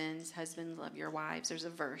husbands, husbands, love your wives, there's a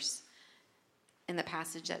verse in the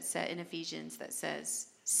passage that's set in Ephesians that says,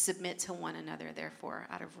 submit to one another, therefore,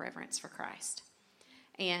 out of reverence for Christ.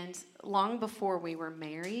 And long before we were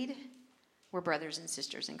married, we're brothers and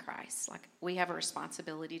sisters in Christ. Like, we have a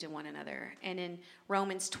responsibility to one another. And in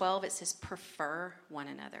Romans 12, it says, prefer one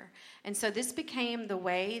another. And so this became the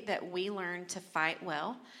way that we learned to fight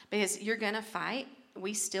well, because you're going to fight.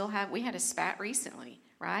 We had a spat recently,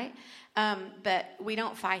 right? But we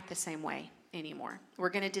don't fight the same way anymore. We're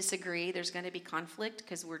going to disagree. There's going to be conflict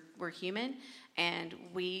because we're human, and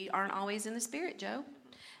we aren't always in the spirit, Joe.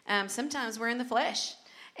 Sometimes we're in the flesh.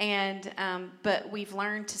 But we've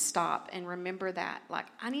learned to stop and remember that, like,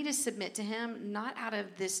 I need to submit to him, not out of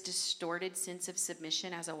this distorted sense of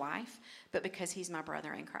submission as a wife, but because he's my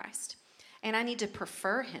brother in Christ. And I need to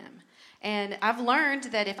prefer him. And I've learned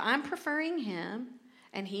that if I'm preferring him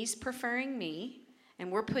and he's preferring me,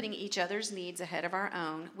 and we're putting each other's needs ahead of our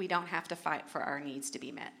own, we don't have to fight for our needs to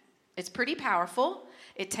be met. It's pretty powerful.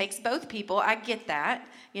 It takes both people. I get that,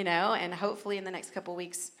 and hopefully in the next couple of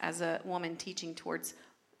weeks, as a woman teaching towards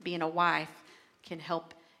being a wife, can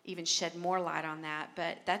help even shed more light on that.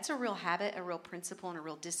 But that's a real habit, a real principle, and a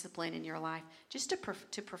real discipline in your life, just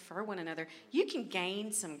to prefer one another. You can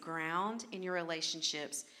gain some ground in your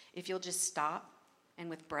relationships if you'll just stop and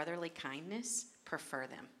with brotherly kindness, prefer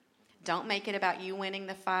them. Don't make it about you winning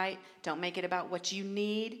the fight. Don't make it about what you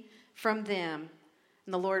need from them.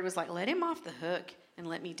 And the Lord was like, let him off the hook and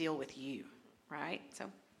let me deal with you, right? So,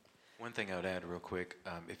 one thing I would add real quick,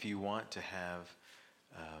 if you want to have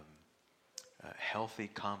healthy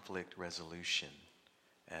conflict resolution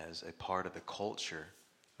as a part of the culture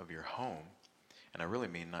of your home, and I really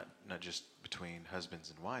mean not just between husbands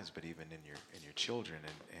and wives, but even in your children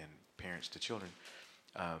and parents to children,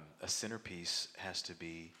 a centerpiece has to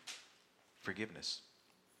be forgiveness,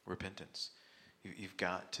 repentance. You've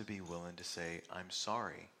got to be willing to say, I'm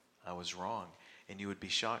sorry, I was wrong. And you would be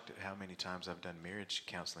shocked at how many times I've done marriage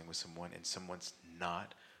counseling with someone and someone's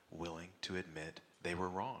not willing to admit they were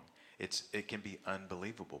wrong. It can be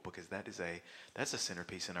unbelievable, because that's a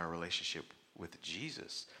centerpiece in our relationship with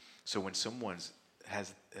Jesus. So when someone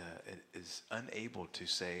is unable to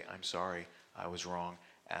say, I'm sorry, I was wrong,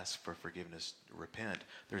 ask for forgiveness, repent,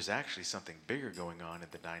 there's actually something bigger going on in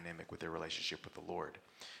the dynamic with their relationship with the Lord.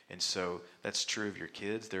 And so that's true of your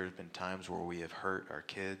kids. There have been times where we have hurt our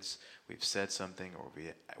kids, we've said something, or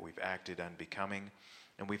we've acted unbecoming,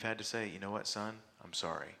 and we've had to say, you know what, son, I'm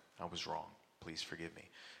sorry, I was wrong, please forgive me.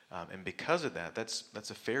 And because of that,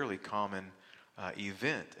 that's a fairly common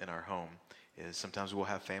event in our home. Is sometimes we'll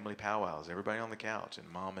have family powwows, everybody on the couch, and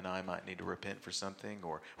mom and I might need to repent for something,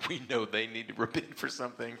 or we know they need to repent for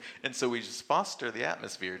something, and so we just foster the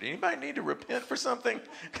atmosphere. Do anybody need to repent for something?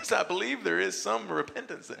 Because I believe there is some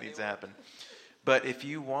repentance that needs to happen. But if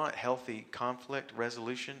you want healthy conflict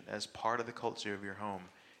resolution as part of the culture of your home,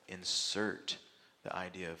 insert the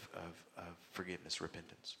idea of forgiveness,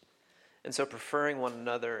 repentance. And so preferring one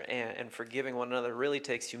another and forgiving one another really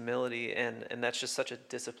takes humility, and that's just such a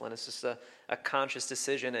discipline. It's just a conscious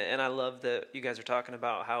decision. And I love that you guys are talking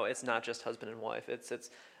about how it's not just husband and wife.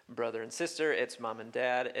 It's brother and sister, it's mom and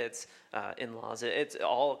dad, it's in-laws. It's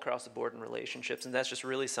all across the board in relationships. And that's just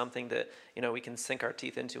really something that, we can sink our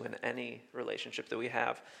teeth into in any relationship that we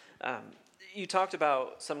have. You talked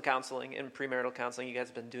about some counseling and premarital counseling. You guys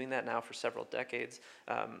have been doing that now for several decades.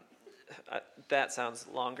 That sounds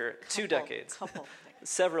longer. 2 decades. Couple.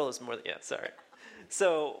 Several is more. Sorry.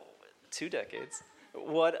 So 2 decades.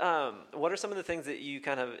 What are some of the things that you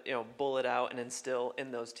kind of bullet out and instill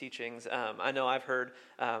in those teachings? I know I've heard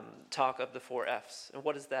talk of the 4 Fs. And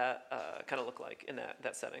what does that kind of look like in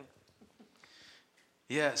that setting?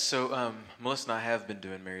 Yeah, so Melissa and I have been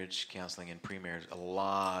doing marriage counseling and pre-marriage, a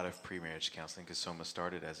lot of pre-marriage counseling, because Soma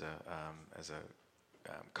started as a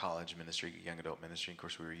college ministry, young adult ministry. Of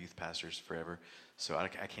course, we were youth pastors forever, so I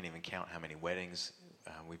can't even count how many weddings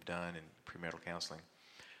we've done in premarital counseling.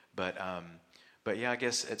 But yeah, I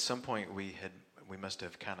guess at some point we must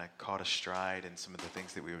have kind of caught a stride in some of the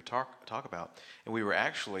things that we would talk about, and we were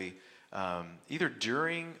actually either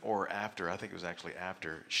during or after. I think it was actually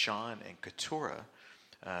after Sean and Keturah.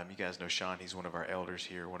 You guys know Sean; he's one of our elders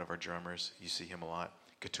here, one of our drummers. You see him a lot.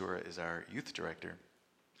 Keturah is our youth director.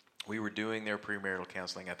 We were doing their premarital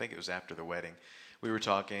counseling. I think it was after the wedding. We were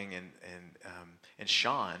talking, and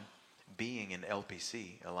Sean being an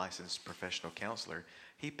LPC, a licensed professional counselor,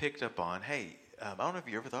 he picked up on, hey, I don't know if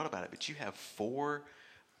you ever thought about it, but you have 4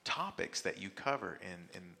 topics that you cover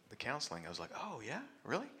in the counseling. I was like, oh, yeah?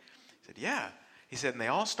 Really? He said, yeah. He said, and they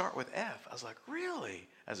all start with F. I was like, really?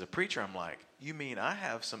 As a preacher, I'm like, you mean I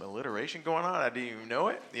have some alliteration going on? I didn't even know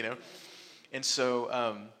it, you know? And so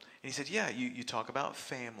and he said, yeah, you talk about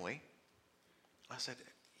family. I said,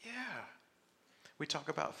 yeah, we talk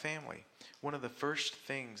about family. One of the first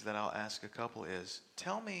things that I'll ask a couple is,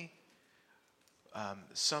 tell me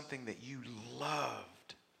something that you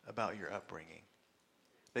loved about your upbringing,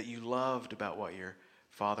 that you loved about what your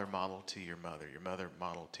father modeled to your mother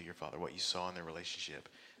modeled to your father, what you saw in their relationship,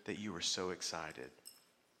 that you were so excited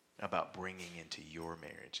about bringing into your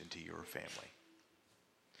marriage, into your family.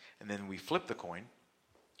 And then we flip the coin.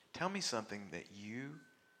 Tell me something that you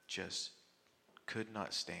just could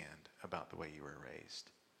not stand about the way you were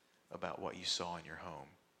raised, about what you saw in your home,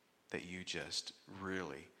 that you just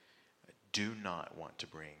really do not want to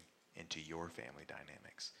bring into your family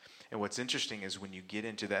dynamics. And what's interesting is when you get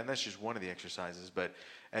into that, and that's just one of the exercises, but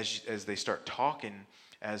as they start talking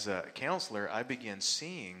as a counselor, I begin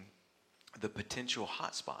seeing the potential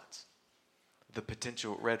hot spots, the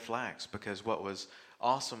potential red flags, because what was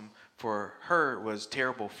awesome for her was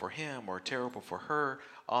terrible for him, or terrible for her,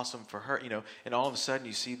 awesome for her, you know, and all of a sudden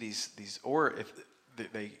you see these or if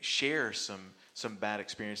they share some bad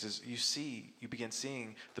experiences, you begin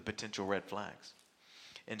seeing the potential red flags.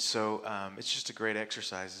 And so it's just a great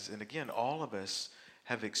exercise. And again, all of us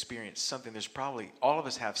have experienced something. All of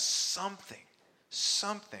us have something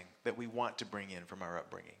that we want to bring in from our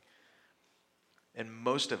upbringing. And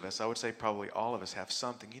most of us, I would say probably all of us, have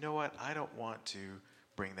something. You know what? I don't want to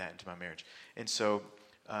bring that into my marriage. And so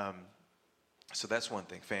that's one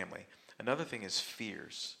thing, family. Another thing is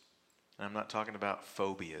fears. And I'm not talking about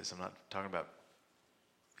phobias. I'm not talking about,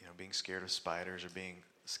 being scared of spiders or being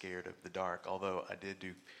scared of the dark. Although I did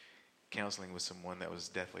do counseling with someone that was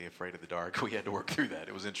deathly afraid of the dark. We had to work through that.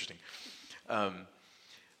 It was interesting.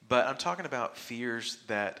 But I'm talking about fears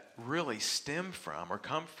that really stem from or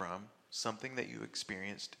come from something that you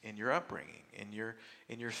experienced in your upbringing, in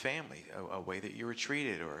your family, a way that you were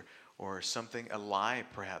treated, or something, a lie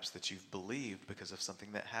perhaps that you've believed because of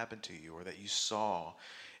something that happened to you or that you saw.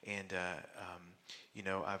 And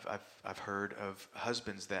I've heard of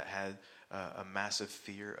husbands that had a massive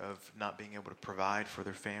fear of not being able to provide for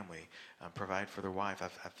their family, provide for their wife.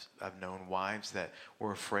 I've known wives that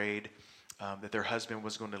were afraid that their husband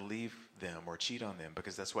was going to leave them or cheat on them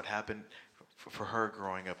because that's what happened for her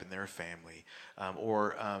growing up in their family.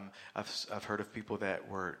 I've heard of people that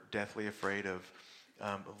were deathly afraid of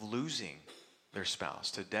losing their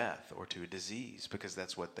spouse to death or to a disease because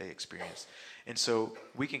that's what they experienced. And so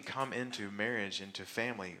we can come into marriage, into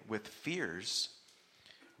family with fears,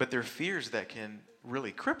 but they're fears that can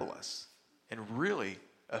really cripple us and really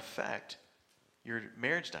affect your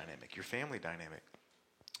marriage dynamic, your family dynamic.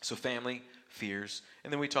 So family, fears,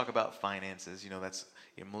 and then we talk about finances. That's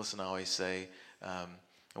Melissa and I always say, and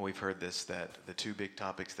we've heard this, that the 2 big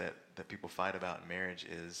topics that people fight about in marriage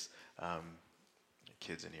is,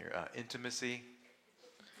 kids in here, intimacy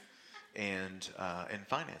and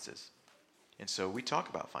finances. And so we talk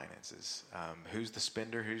about finances. Who's the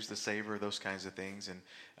spender? Who's the saver? Those kinds of things.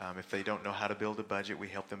 And if they don't know how to build a budget, we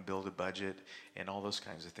help them build a budget and all those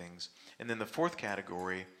kinds of things. And then the 4th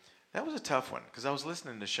category, that was a tough one because I was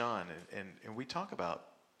listening to Sean and we talk about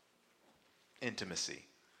intimacy.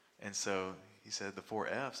 And so he said the 4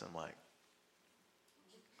 F's. I'm like,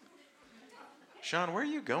 Sean, where are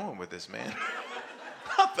you going with this, man?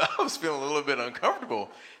 I was feeling a little bit uncomfortable.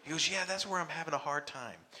 He goes, yeah, that's where I'm having a hard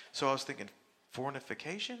time. So I was thinking,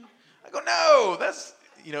 fornication? I go, no, that's,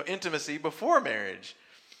 intimacy before marriage.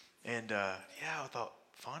 And, I thought,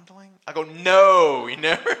 fondling? I go, no, we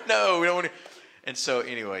never know. We don't want to. And so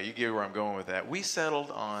anyway, you get where I'm going with that. We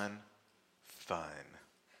settled on fun.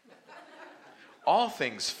 All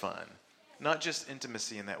things fun. Not just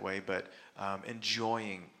intimacy in that way, but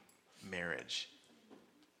enjoying marriage.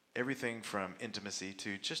 Everything from intimacy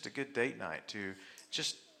to just a good date night to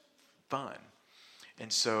just fun.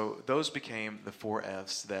 And so those became the 4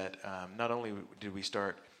 F's that not only did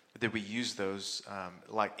we use those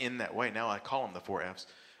like in that way. Now I call them the 4 F's.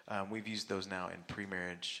 We've used those now in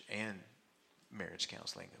pre-marriage and marriage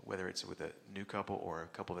counseling, whether it's with a new couple or a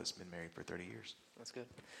couple that's been married for 30 years. That's good.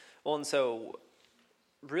 Well, and so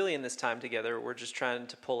really in this time together, we're just trying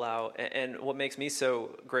to pull out, and what makes me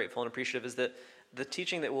so grateful and appreciative is that the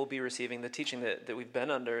teaching that we'll be receiving, the teaching that we've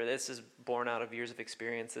been under, this is born out of years of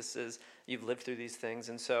experience. You've lived through these things.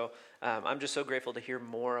 And so I'm just so grateful to hear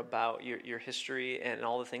more about your history and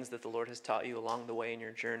all the things that the Lord has taught you along the way in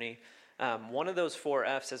your journey. One of those 4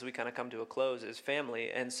 F's as we kind of come to a close is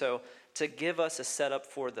family. And so to give us a setup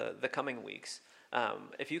for the coming weeks,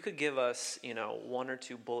 if you could give us, 1 or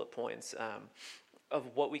 2 bullet points of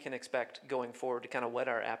what we can expect going forward to kind of whet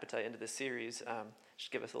our appetite into this series,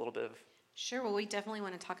 just give us a little bit of... Sure. Well, we definitely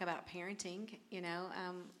want to talk about parenting,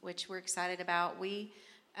 which we're excited about. The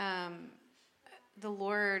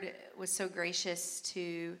Lord was so gracious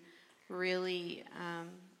to really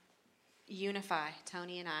unify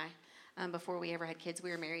Tony and I. Before we ever had kids,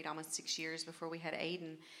 we were married almost 6 years before we had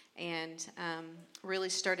Aiden, and really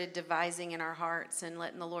started devising in our hearts and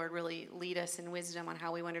letting the Lord really lead us in wisdom on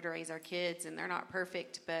how we wanted to raise our kids. And they're not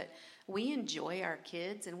perfect, but we enjoy our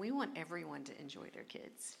kids, and we want everyone to enjoy their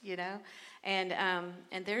kids,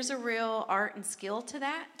 And there's a real art and skill to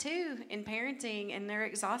that too in parenting, and they're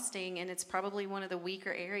exhausting, and it's probably one of the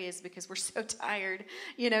weaker areas because we're so tired,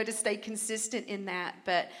 to stay consistent in that.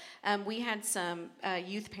 But we had some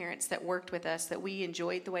youth parents that worked with us that we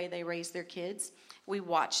enjoyed the way they raised their kids. We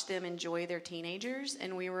watched them enjoy their teenagers,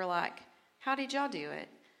 and we were like, "How did y'all do it?"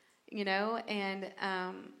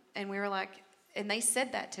 And we were like. And they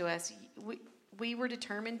said that to us. We were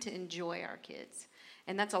determined to enjoy our kids.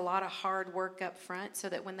 And that's a lot of hard work up front so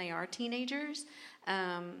that when they are teenagers,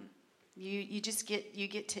 you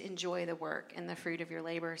get to enjoy the work and the fruit of your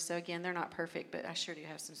labor. So again, they're not perfect, but I sure do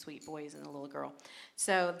have some sweet boys and a little girl.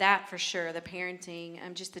 So that for sure, the parenting,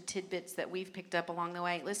 just the tidbits that we've picked up along the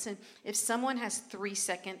way. Listen, if someone has 3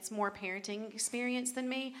 seconds more parenting experience than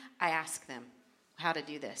me, I ask them how to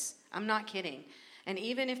do this. I'm not kidding. And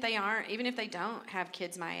even if they don't have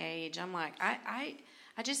kids my age, I'm like, I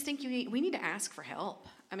just think we need to ask for help.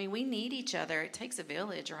 I mean, we need each other. It takes a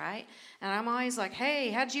village, right? And I'm always like,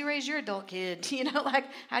 hey, how did you raise your adult kid?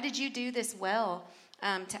 How did you do this well?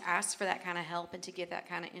 To ask for that kind of help and to get that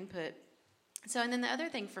kind of input. So, and then the other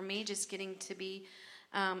thing for me, just getting to be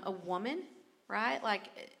a woman, right?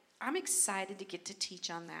 I'm excited to get to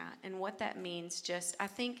teach on that and what that means. I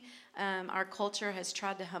think our culture has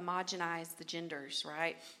tried to homogenize the genders,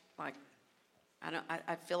 right?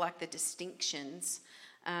 I feel like the distinctions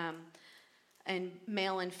and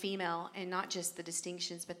male and female, and not just the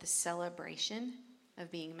distinctions, but the celebration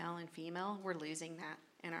of being male and female. We're losing that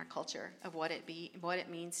in our culture of what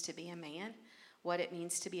it means to be a man, what it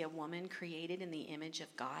means to be a woman created in the image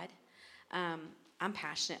of God. I'm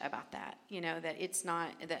passionate about that, that it's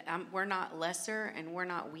not, that we're not lesser and we're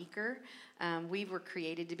not weaker. We were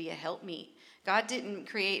created to be a helpmeet. God didn't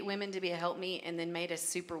create women to be a helpmeet and then made us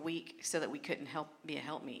super weak so that we couldn't be a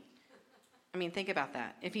helpmeet. I mean, think about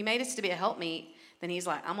that. If he made us to be a helpmeet, then he's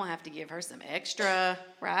like, I'm going to have to give her some extra,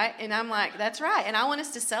 right? And I'm like, that's right. And I want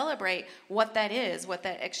us to celebrate what that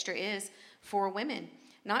extra is for women.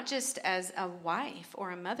 Not just as a wife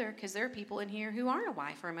or a mother, because there are people in here who aren't a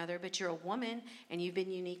wife or a mother, but you're a woman and you've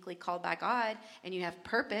been uniquely called by God and you have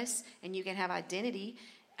purpose and you can have identity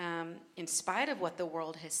in spite of what the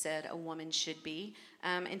world has said a woman should be.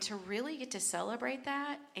 And to really get to celebrate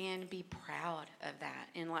that and be proud of that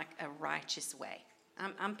in a righteous way.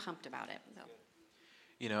 I'm pumped about it,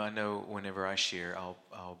 though. I know whenever I share,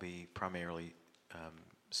 I'll be primarily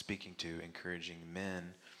speaking to encouraging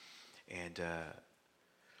men. And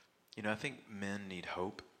I think men need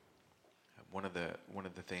hope. One of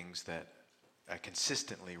the things that I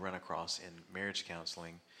consistently run across in marriage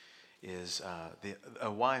counseling is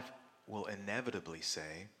a wife will inevitably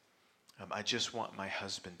say, I just want my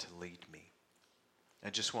husband to lead me. I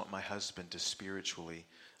just want my husband to spiritually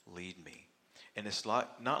lead me. And it's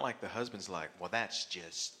not like the husband's like, well, that's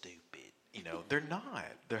just stupid. They're not.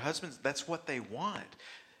 Their husbands, that's what they want.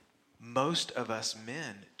 Most of us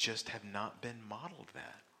men just have not been modeled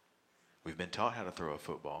that. We've been taught how to throw a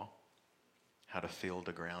football, how to field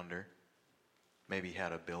a grounder, maybe how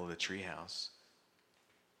to build a treehouse,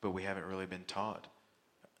 but we haven't really been taught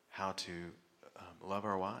how to love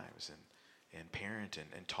our wives and parent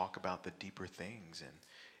and talk about the deeper things,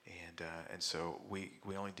 and so we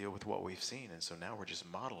only deal with what we've seen, and so now we're just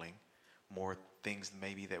modeling more things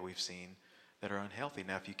maybe that we've seen that are unhealthy.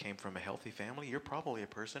 Now, if you came from a healthy family, you're probably a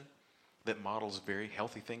person that models very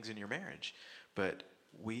healthy things in your marriage, but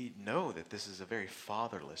we know that this is a very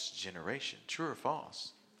fatherless generation. True or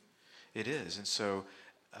false? It is. And so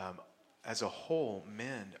as a whole,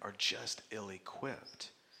 men are just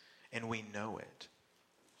ill-equipped, and we know it.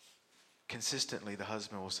 Consistently, the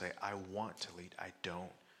husband will say, I want to lead, I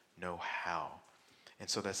don't know how. And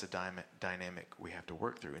so that's a dynamic we have to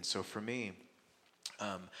work through. And so for me,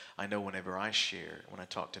 I know whenever I share, when I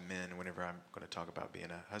talk to men, whenever I'm going to talk about being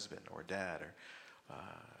a husband or a dad, or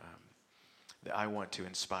that I want to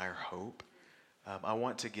inspire hope. I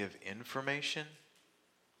want to give information,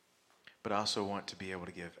 but I also want to be able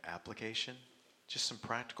to give application, just some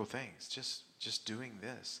practical things, just doing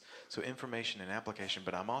this. So information and application,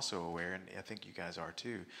 but I'm also aware, and I think you guys are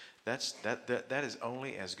too, that is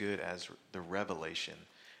only as good as the revelation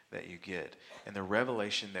that you get. And the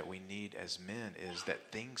revelation that we need as men is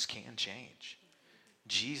that things can change.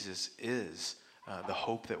 Jesus is the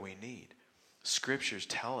hope that we need. Scriptures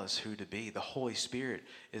tell us who to be. The Holy Spirit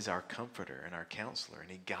is our comforter and our counselor,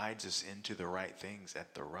 and he guides us into the right things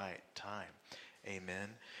at the right time. Amen.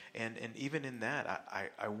 And even in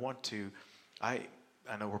that, I want to, I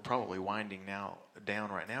know we're probably winding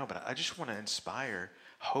down right now, but I just want to inspire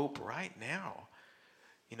hope right now.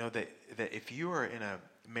 You know, that if you are in a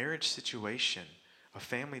marriage situation, a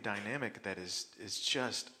family dynamic that is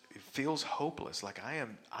just, it feels hopeless, like I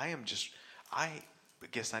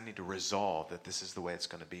guess I need to resolve that this is the way it's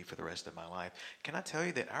going to be for the rest of my life. Can I tell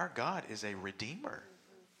you that our God is a redeemer?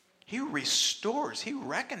 He restores, he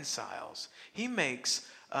reconciles, he makes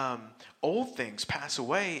old things pass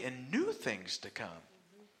away and new things to come.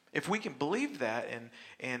 If we can believe that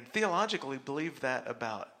and theologically believe that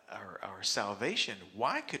about our salvation,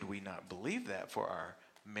 why could we not believe that for our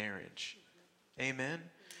marriage? Amen?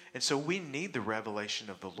 And so we need the revelation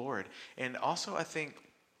of the Lord. And also I think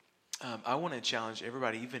I want to challenge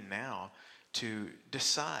everybody even now to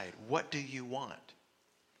decide, what do you want?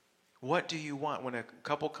 What do you want? When a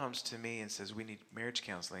couple comes to me and says we need marriage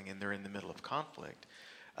counseling and they're in the middle of conflict,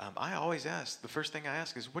 I always ask, the first thing I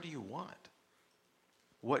ask is, what do you want?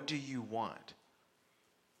 What do you want?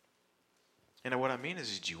 And what I mean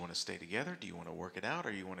is, do you want to stay together? Do you want to work it out?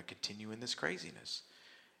 Or you want to continue in this craziness?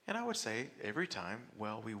 And I would say every time,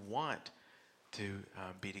 well, we want to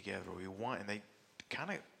be together. We want, and they kind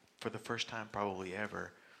of, for the first time probably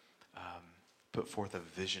ever, put forth a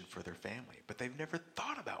vision for their family. But they've never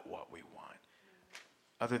thought about what we want,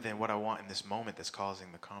 other than what I want in this moment that's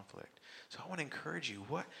causing the conflict. So I want to encourage you,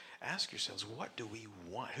 ask yourselves, what do we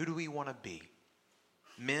want? Who do we want to be?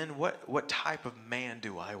 Men, what type of man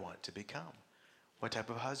do I want to become? What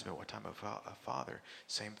type of husband? What type of a father?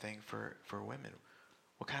 Same thing for women.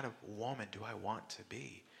 What kind of woman do I want to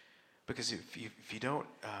be? Because if you don't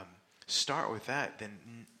start with that, then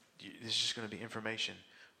there's just going to be information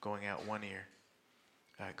going out one ear,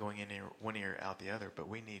 going in one ear, out the other. But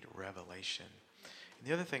we need revelation. And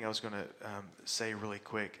the other thing I was going to say really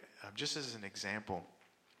quick, just as an example,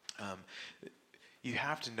 you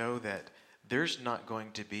have to know that there's not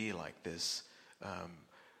going to be like this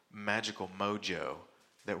magical mojo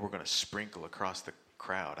that we're going to sprinkle across the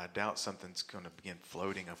crowd. I doubt something's going to begin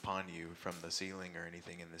floating upon you from the ceiling or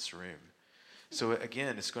anything in this room. So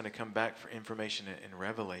again, it's going to come back for information and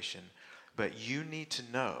revelation. But you need to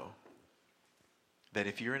know that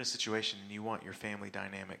if you're in a situation and you want your family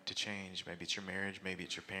dynamic to change, maybe it's your marriage, maybe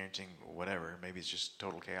it's your parenting, whatever, maybe it's just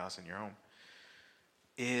total chaos in your home,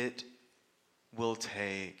 it will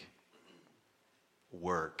take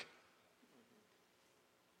work.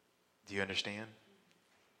 Do you understand?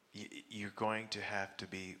 You're going to have to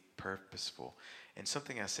be purposeful. And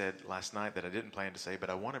something I said last night that I didn't plan to say, but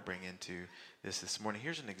I want to bring into this morning.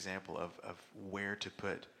 Here's an example of where to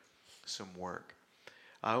put some work.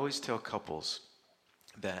 I always tell couples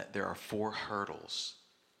that there are 4 hurdles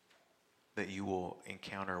that you will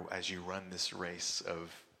encounter as you run this race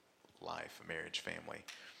of life, marriage, family.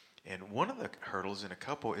 And one of the hurdles in a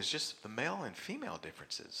couple is just the male and female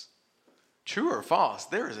differences. True or false,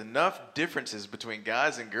 there is enough differences between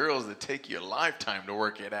guys and girls that take you a lifetime to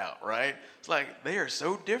work it out, right? It's like they are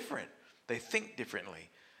so different. They think differently.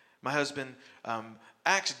 My husband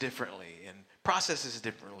acts differently and processes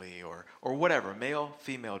differently or whatever. Male,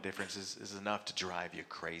 female differences is enough to drive you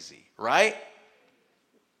crazy, right?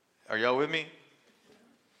 Are y'all with me?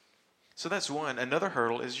 So that's one. Another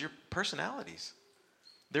hurdle is your personalities.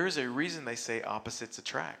 There is a reason they say opposites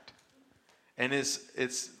attract. And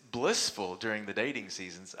it's blissful during the dating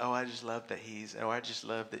seasons. Oh, I just love that I just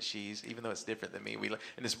love that she's, even though it's different than me.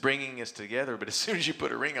 And it's bringing us together, but as soon as you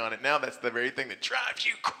put a ring on it, now that's the very thing that drives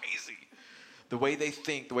you crazy. The way they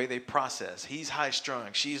think, the way they process. He's high-strung,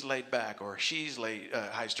 she's laid back, or she's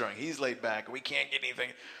high-strung, he's laid back, we can't get anything.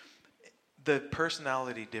 The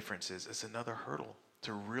personality differences is another hurdle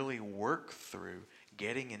to really work through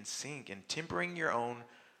getting in sync and tempering your own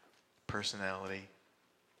personality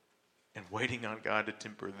and waiting on God to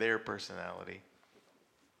temper their personality.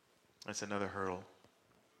 That's another hurdle.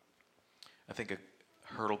 I think a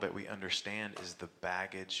hurdle that we understand is the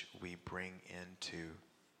baggage we bring into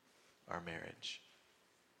our marriage.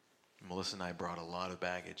 Melissa and I brought a lot of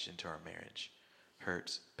baggage into our marriage.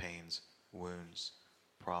 Hurts, pains, wounds,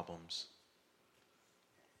 problems.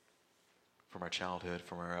 From our childhood,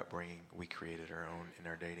 from our upbringing, we created our own in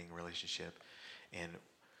our dating relationship. And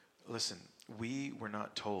listen, we were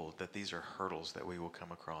not told that these are hurdles that we will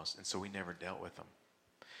come across, and so we never dealt with them.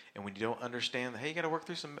 And when you don't understand, hey, you got to work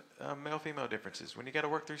through some male-female differences. When you got to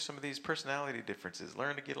work through some of these personality differences,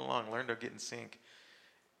 learn to get along, learn to get in sync.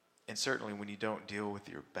 And certainly when you don't deal with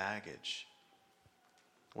your baggage,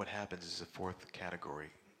 what happens is a fourth category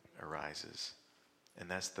arises, and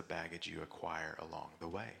that's the baggage you acquire along the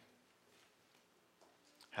way.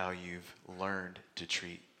 How you've learned to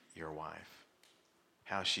treat your wife,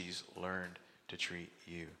 how she's learned to treat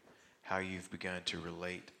you, how you've begun to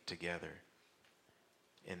relate together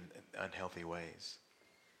in unhealthy ways.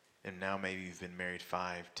 And now maybe you've been married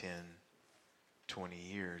 5, 10, 20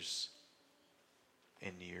 years,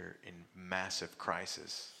 and you're in massive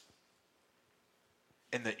crisis.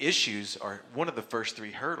 And the issues are one of the first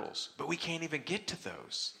 3 hurdles, but we can't even get to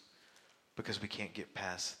those because we can't get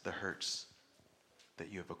past the hurts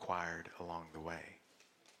that you have acquired along the way.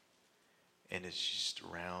 And it's just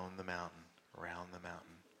round the mountain, round the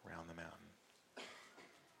mountain, round the mountain.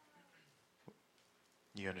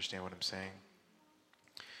 You understand what I'm saying?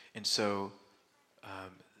 And so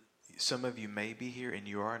some of you may be here and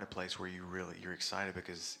you are in a place where you're excited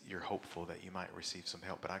because you're hopeful that you might receive some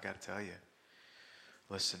help. But I got to tell you,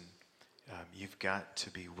 listen, you've got to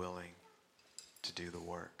be willing to do the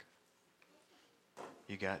work.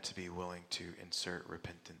 You got to be willing to insert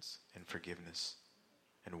repentance and forgiveness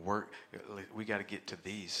and work. We got to get to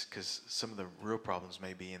these because some of the real problems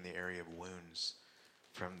may be in the area of wounds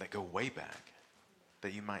that go way back,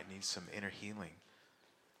 that you might need some inner healing.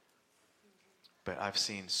 But I've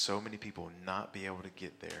seen so many people not be able to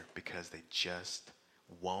get there because they just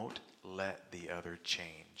won't let the other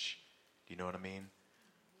change. Do you know what I mean?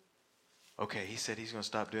 Okay, he said he's going to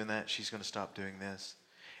stop doing that. She's going to stop doing this.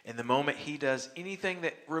 And the moment he does anything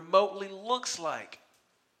that remotely looks like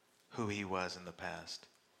who he was in the past,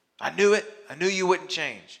 I knew it. I knew you wouldn't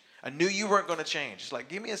change. I knew you weren't going to change. It's like,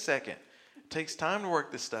 give me a second. It takes time to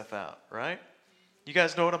work this stuff out, right? You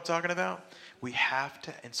guys know what I'm talking about? We have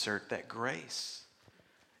to insert that grace.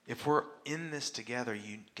 If we're in this together,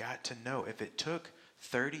 you got to know if it took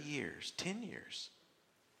 30 years, 10 years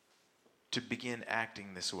to begin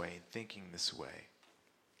acting this way and thinking this way,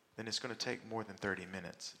 then it's going to take more than 30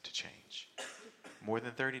 minutes to change. More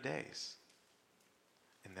than 30 days.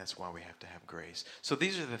 And that's why we have to have grace. So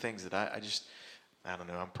these are the things that I don't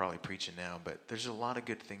know, I'm probably preaching now, but there's a lot of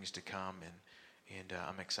good things to come, and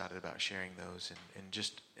I'm excited about sharing those and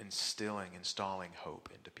just installing hope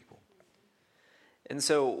into people. And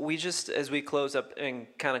so we just, as we close up and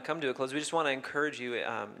kind of come to a close, we just want to encourage you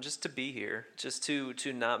just to be here, just to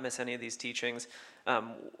not miss any of these teachings.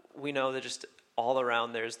 We know that just all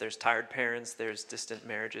around there's tired parents, there's distant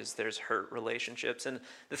marriages, there's hurt relationships. And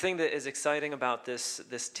the thing that is exciting about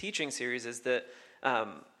this teaching series is that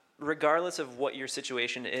regardless of what your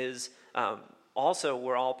situation is, also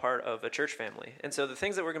we're all part of a church family. And so the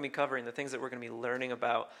things that we're going to be covering, the things that we're going to be learning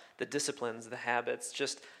about, the disciplines, the habits,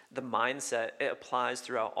 just the mindset, it applies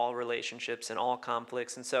throughout all relationships and all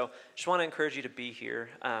conflicts. And so just want to encourage you to be here.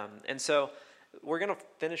 And so we're going to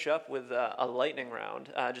finish up with a lightning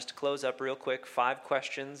round. Just to close up real quick, 5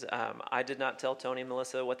 questions. I did not tell Tony and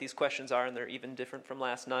Melissa what these questions are, and they're even different from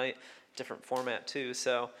last night, different format too.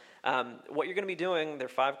 So what you're going to be doing, they're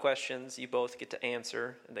 5 questions. You both get to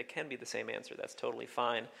answer, and they can be the same answer. That's totally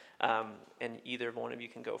fine. And either one of you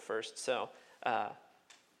can go first. So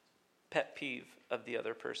pet peeve of the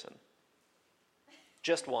other person.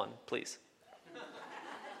 Just one, please.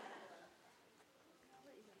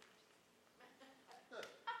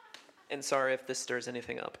 And sorry if this stirs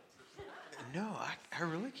anything up. No, I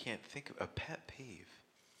really can't think of a pet peeve.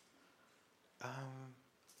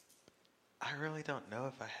 I really don't know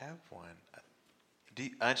if I have one.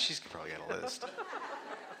 She's probably got a list.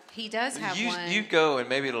 He does have one. You go, and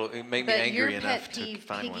maybe it'll make me angry enough to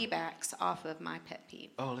find one. But your pet peeve piggybacks off of my pet peeve.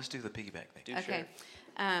 Oh, let's do the piggyback thing. Okay.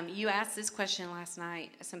 Sure. You asked this question last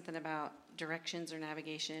night, something about directions or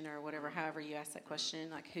navigation or whatever, however you asked that question,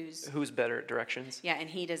 like who's better at directions? Yeah, and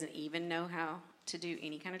he doesn't even know how to do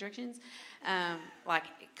any kind of directions. Like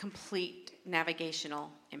complete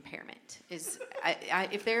navigational impairment is.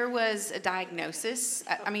 If there was a diagnosis,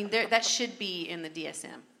 that should be in the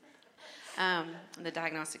DSM, the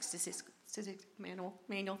Diagnostic Statistics Manual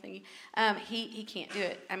thingy. He can't do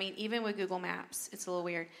it. Even with Google Maps, it's a little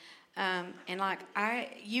weird.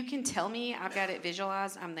 You can tell me I've got it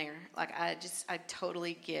visualized, I'm there. I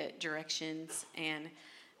totally get directions, and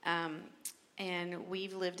and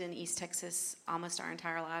we've lived in East Texas almost our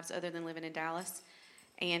entire lives, other than living in Dallas.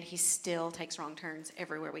 And he still takes wrong turns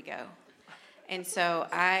everywhere we go. And so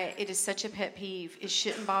it is such a pet peeve. It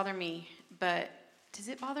shouldn't bother me, but does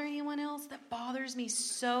it bother anyone else? That bothers me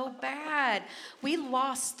so bad. We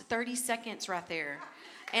lost 30 seconds right there.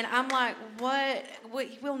 And I'm like, what?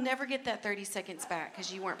 We'll never get that 30 seconds back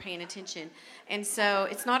because you weren't paying attention. And so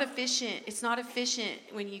it's not efficient. It's not efficient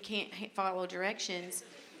when you can't follow directions.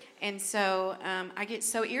 And so I get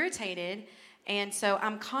so irritated. And so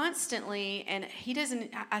I'm constantly, and he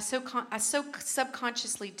doesn't, I so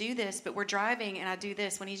subconsciously do this, but we're driving and I do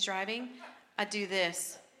this. When he's driving, I do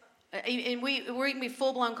this. And we're going to be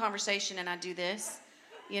full-blown conversation and I do this,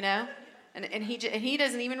 And he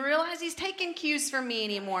doesn't even realize he's taking cues from me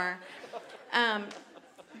anymore.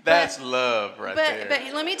 That's love right there.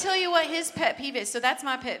 But let me tell you what his pet peeve is. So that's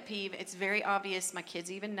my pet peeve. It's very obvious. My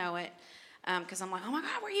kids even know it. Because I'm like, oh my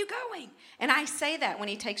God, where are you going? And I say that when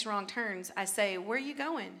he takes wrong turns. I say, where are you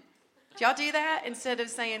going? Do y'all do that? Instead of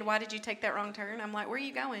saying, why did you take that wrong turn? I'm like, where are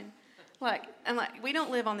you going? I'm like, we don't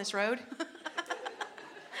live on this road.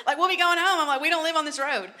 Like, we'll be going home. I'm like, we don't live on this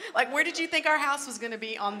road. Like, where did you think our house was going to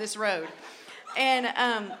be on this road?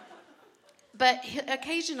 And, but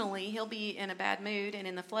occasionally he'll be in a bad mood and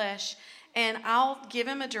in the flesh, and I'll give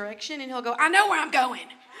him a direction, and he'll go, I know where I'm going.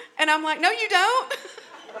 And I'm like, no, you don't.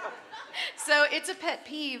 So it's a pet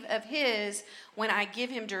peeve of his when I give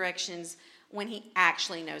him directions when he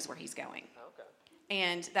actually knows where he's going. Okay.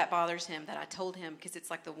 And that bothers him that I told him, because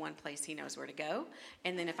it's like the one place he knows where to go.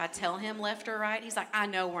 And then if I tell him left or right, he's like, I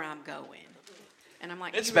know where I'm going. And I'm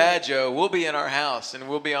like, it's bad, Joe. We'll be in our house, and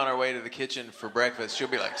we'll be on our way to the kitchen for breakfast. She'll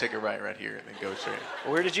be like, take a right here, and then go straight.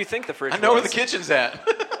 Where did you think the fridge was? I know where the kitchen's at.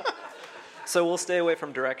 So we'll stay away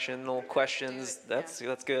from directional questions. That's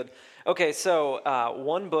good. Okay, so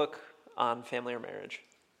one book on family or marriage.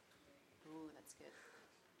 Ooh, that's good.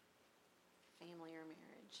 Family or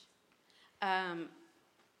marriage.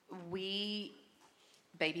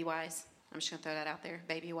 Baby Wise. I'm just going to throw that out there.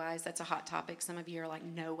 Baby Wise, that's a hot topic. Some of you are like,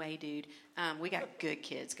 no way, dude. We got good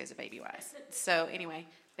kids because of Baby Wise. So anyway,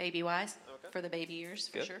 Baby Wise for the baby years,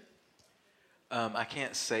 for sure. I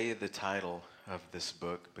can't say the title of this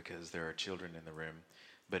book because there are children in the room,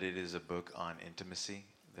 but it is a book on intimacy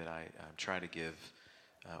that I try to give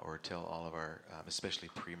or tell all of our, especially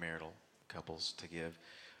premarital couples, to give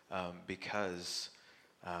because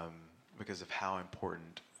of how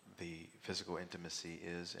important the physical intimacy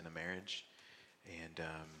is in a marriage, and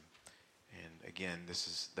again,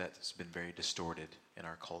 that's been very distorted in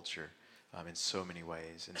our culture in so many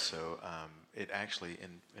ways, and so it actually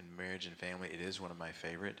in marriage and family, it is one of my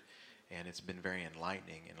favorite, and it's been very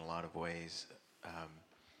enlightening in a lot of ways,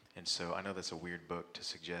 and so I know that's a weird book to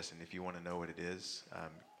suggest, and if you want to know what it is,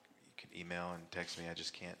 you can email and text me. I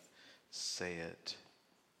just can't say it.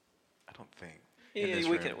 I don't think. Yeah,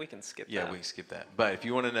 we can skip that. Yeah, we can skip that. But if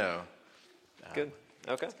you want to know, good.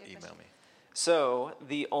 Okay. Email me. So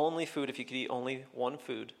the only food, if you could eat only one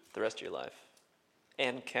food the rest of your life,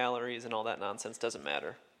 and calories and all that nonsense doesn't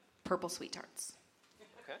matter. Purple sweet tarts.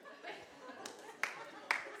 Okay.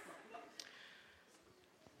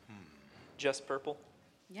 Just purple?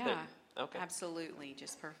 Yeah. Okay. Absolutely,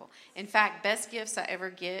 just purple. In fact, best gifts I ever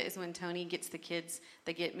get is when Tony gets the kids.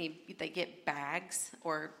 They get bags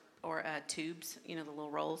or tubes, the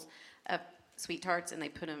little rolls of sweet tarts, and they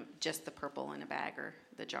put them just the purple in a bag or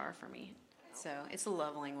the jar for me. So it's a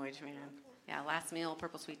love language, man. Yeah, last meal,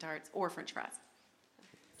 purple sweet tarts or French fries.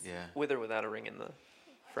 Yeah. With or without a ring in the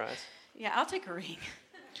fries? Yeah, I'll take a ring.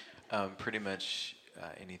 Pretty much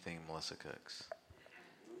anything Melissa cooks.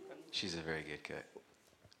 She's a very good cook,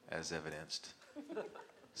 as evidenced.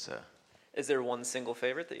 So. Is there one single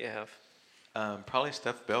favorite that you have? Probably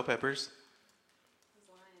stuffed bell peppers.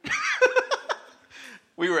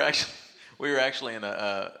 We were actually in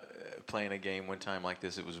playing a game one time like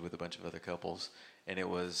this. It was with a bunch of other couples, and it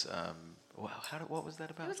was what was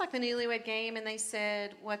that about? It was like the newlywed game, and they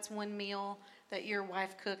said, "What's one meal that your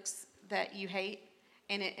wife cooks that you hate?"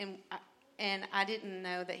 And I didn't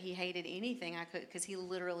know that he hated anything I cook, because he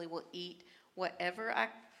literally will eat whatever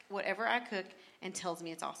I cook and tells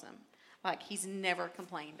me it's awesome. Like, he's never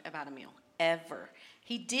complained about a meal ever.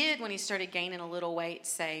 He did when he started gaining a little weight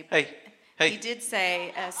say, Hey. He did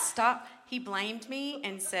say, stop. He blamed me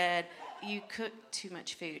and said, you cook too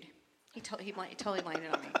much food. He totally blamed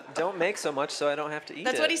it on me. Don't make so much so I don't have to eat it.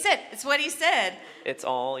 That's what he said. It's what he said. It's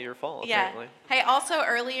all your fault, yeah. apparently. Hey, also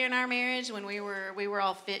earlier in our marriage, when we were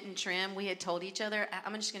all fit and trim, we had told each other,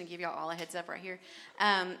 I'm just going to give y'all all a heads up right here.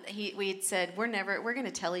 We had said, we're going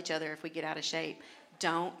to tell each other if we get out of shape,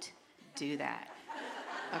 don't do that.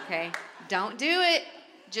 Okay? Don't do it.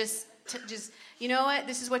 Just just, you know what?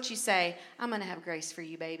 This is what you say. I'm going to have grace for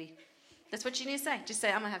you, baby. That's what you need to say. Just say,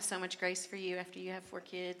 I'm going to have so much grace for you after you have 4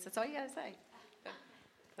 kids. That's all you got to say.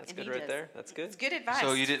 That's And good he right does. there. That's good. It's good advice.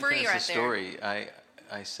 So you It's didn't free finish right the story.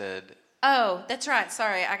 I said, Oh, that's right.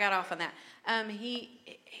 Sorry, I got off on that.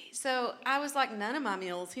 So I was like, none of my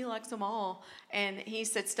meals. He likes them all. And he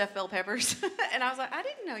said stuffed bell peppers. And I was like, I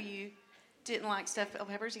didn't know you didn't like stuffed bell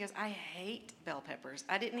peppers. He goes, I hate bell peppers.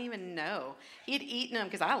 I didn't even know. He had eaten them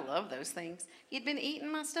because I love those things. He'd been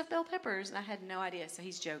eating my stuffed bell peppers, and I had no idea. So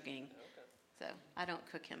he's joking. So I don't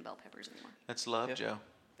cook him bell peppers anymore. that's love, Yeah. Joe.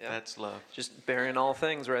 Yeah. That's love. Just bearing all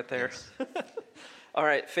things right there. Yes. All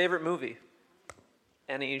right, favorite movie?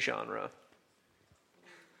 Any genre.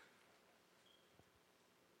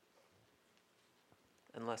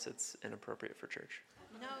 Unless it's inappropriate for church.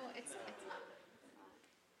 No, it's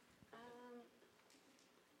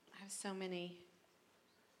I have so many.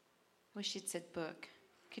 Wish you'd said book.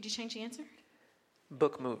 Could you change the answer?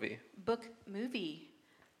 Book movie. Book movie.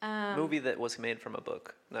 Movie that was made from a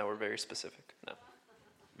book. Now we're very specific. No.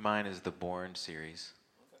 Mine is the Bourne series.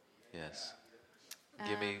 Yes.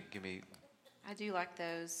 Give me. I do like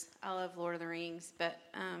those. I love Lord of the Rings, but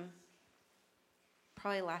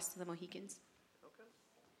probably Last of the Mohicans. Okay.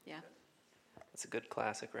 Yeah. That's a good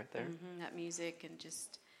classic right there. That music and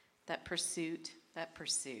just that pursuit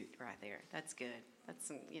right there. That's good.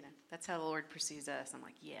 That's that's how the Lord pursues us. I'm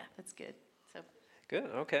like, yeah, that's good. So Good.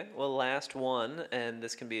 Okay. Well, last one, and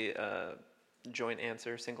this can be a joint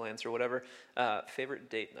answer, single answer, whatever. Favorite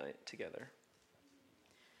date night together.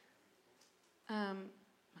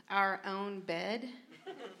 our own bed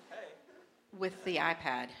with the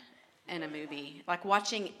iPad and a movie, like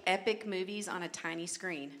watching epic movies on a tiny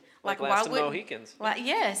screen. Like Last of the Mohicans.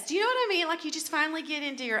 Yes. Do you know what I mean? Like you just finally get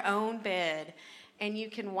into your own bed and you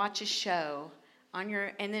can watch a show on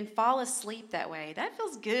and then fall asleep that way. That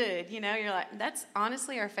feels good. You know, you're like, that's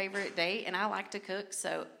honestly our favorite date. And I like to cook.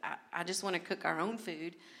 So I just want to cook our own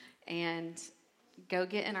food and go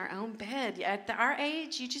get in our own bed. At our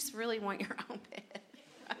age, you just really want your own bed.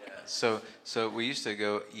 So we used to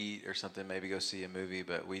go eat or something, maybe go see a movie,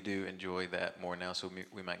 but we do enjoy that more now. So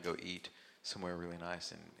we might go eat somewhere really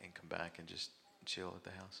nice and come back and just chill at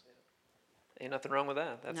the house. Ain't nothing wrong with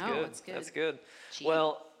that. That's No, good. it's good. That's good. Gee.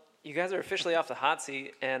 Well, you guys are officially off the hot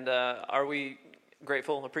seat, and are we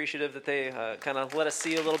grateful, appreciative that they kind of let us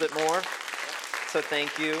see a little bit more? So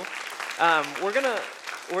thank you.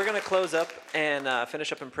 We're gonna close up and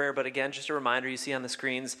finish up in prayer. But again, just a reminder: you see on the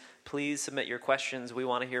screens, please submit your questions. We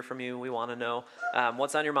want to hear from you. We want to know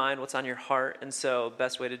what's on your mind, what's on your heart. And so,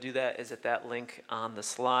 best way to do that is at that link on the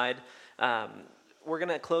slide. We're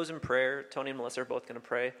gonna close in prayer. Tony and Melissa are both gonna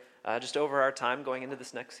pray just over our time going into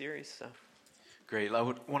this next series. So. Great. I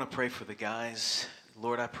would want to pray for the guys.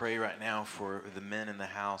 Lord, I pray right now for the men in the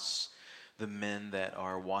house, the men that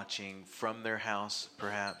are watching from their house,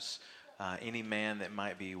 perhaps. Any man that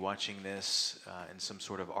might be watching this in some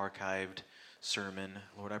sort of archived sermon.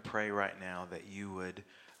 Lord, I pray right now that you would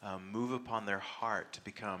move upon their heart to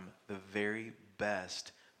become the very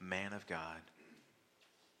best man of God,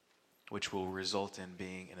 which will result in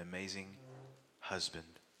being an amazing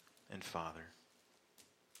husband and father.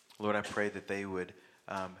 Lord, I pray that they would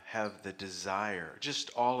have the desire,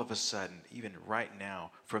 just all of a sudden, even right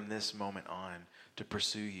now, from this moment on, to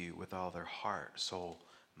pursue you with all their heart, soul,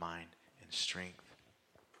 mind, and strength.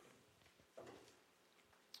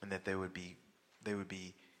 And that they would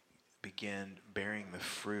begin bearing the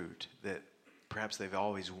fruit that perhaps they've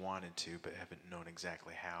always wanted to, but haven't known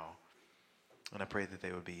exactly how. And I pray that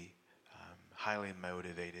they would be highly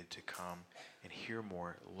motivated to come and hear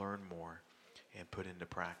more, learn more, and put into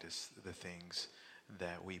practice the things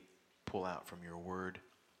that we pull out from your word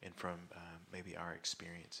and from maybe our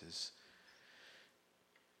experiences.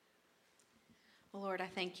 Well, Lord, I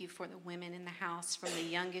thank you for the women in the house, from the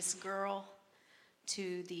youngest girl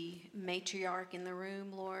to the matriarch in the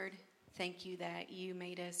room, Lord. Thank you that you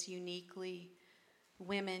made us uniquely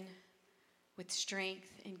women with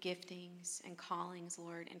strength and giftings and callings,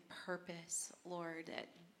 Lord, and purpose, Lord, that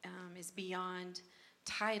is beyond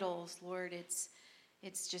titles, Lord.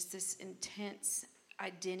 It's just this intense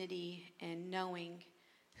identity and knowing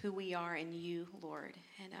who we are in you, Lord.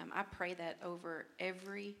 And I pray that over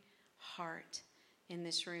every heart in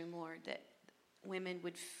this room, Lord, that women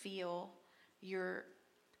would feel your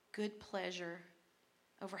good pleasure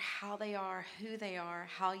over how they are, who they are,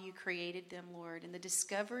 how you created them, Lord, and the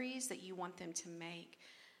discoveries that you want them to make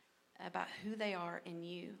about who they are in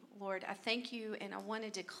you. Lord, I thank you, and I want to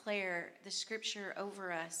declare the scripture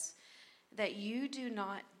over us that you do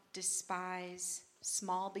not despise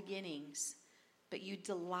small beginnings, but you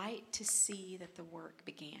delight to see that the work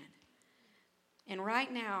began. And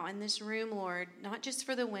right now in this room, Lord, not just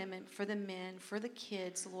for the women, for the men, for the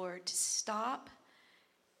kids, Lord, to stop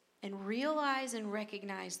and realize and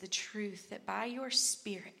recognize the truth that by your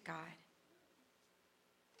Spirit, God,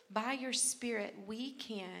 by your Spirit, we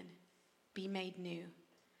can be made new.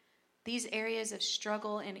 These areas of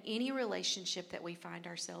struggle in any relationship that we find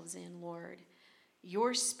ourselves in, Lord,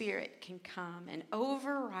 your Spirit can come and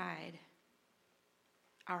override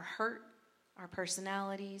our hurt, our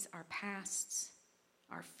personalities, our pasts,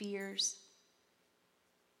 our fears,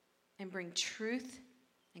 and bring truth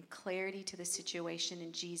and clarity to the situation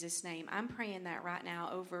in Jesus' name. I'm praying that right now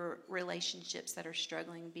over relationships that are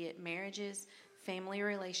struggling, be it marriages, family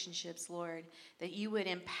relationships, Lord, that you would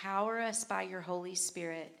empower us by your Holy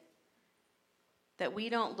Spirit, that we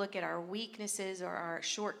don't look at our weaknesses or our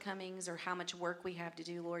shortcomings or how much work we have to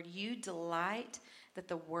do, Lord. You delight that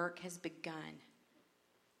the work has begun.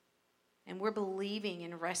 And we're believing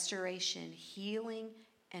in restoration, healing,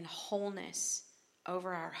 and wholeness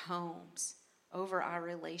over our homes, over our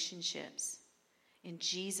relationships. In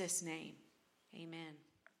Jesus' name, amen.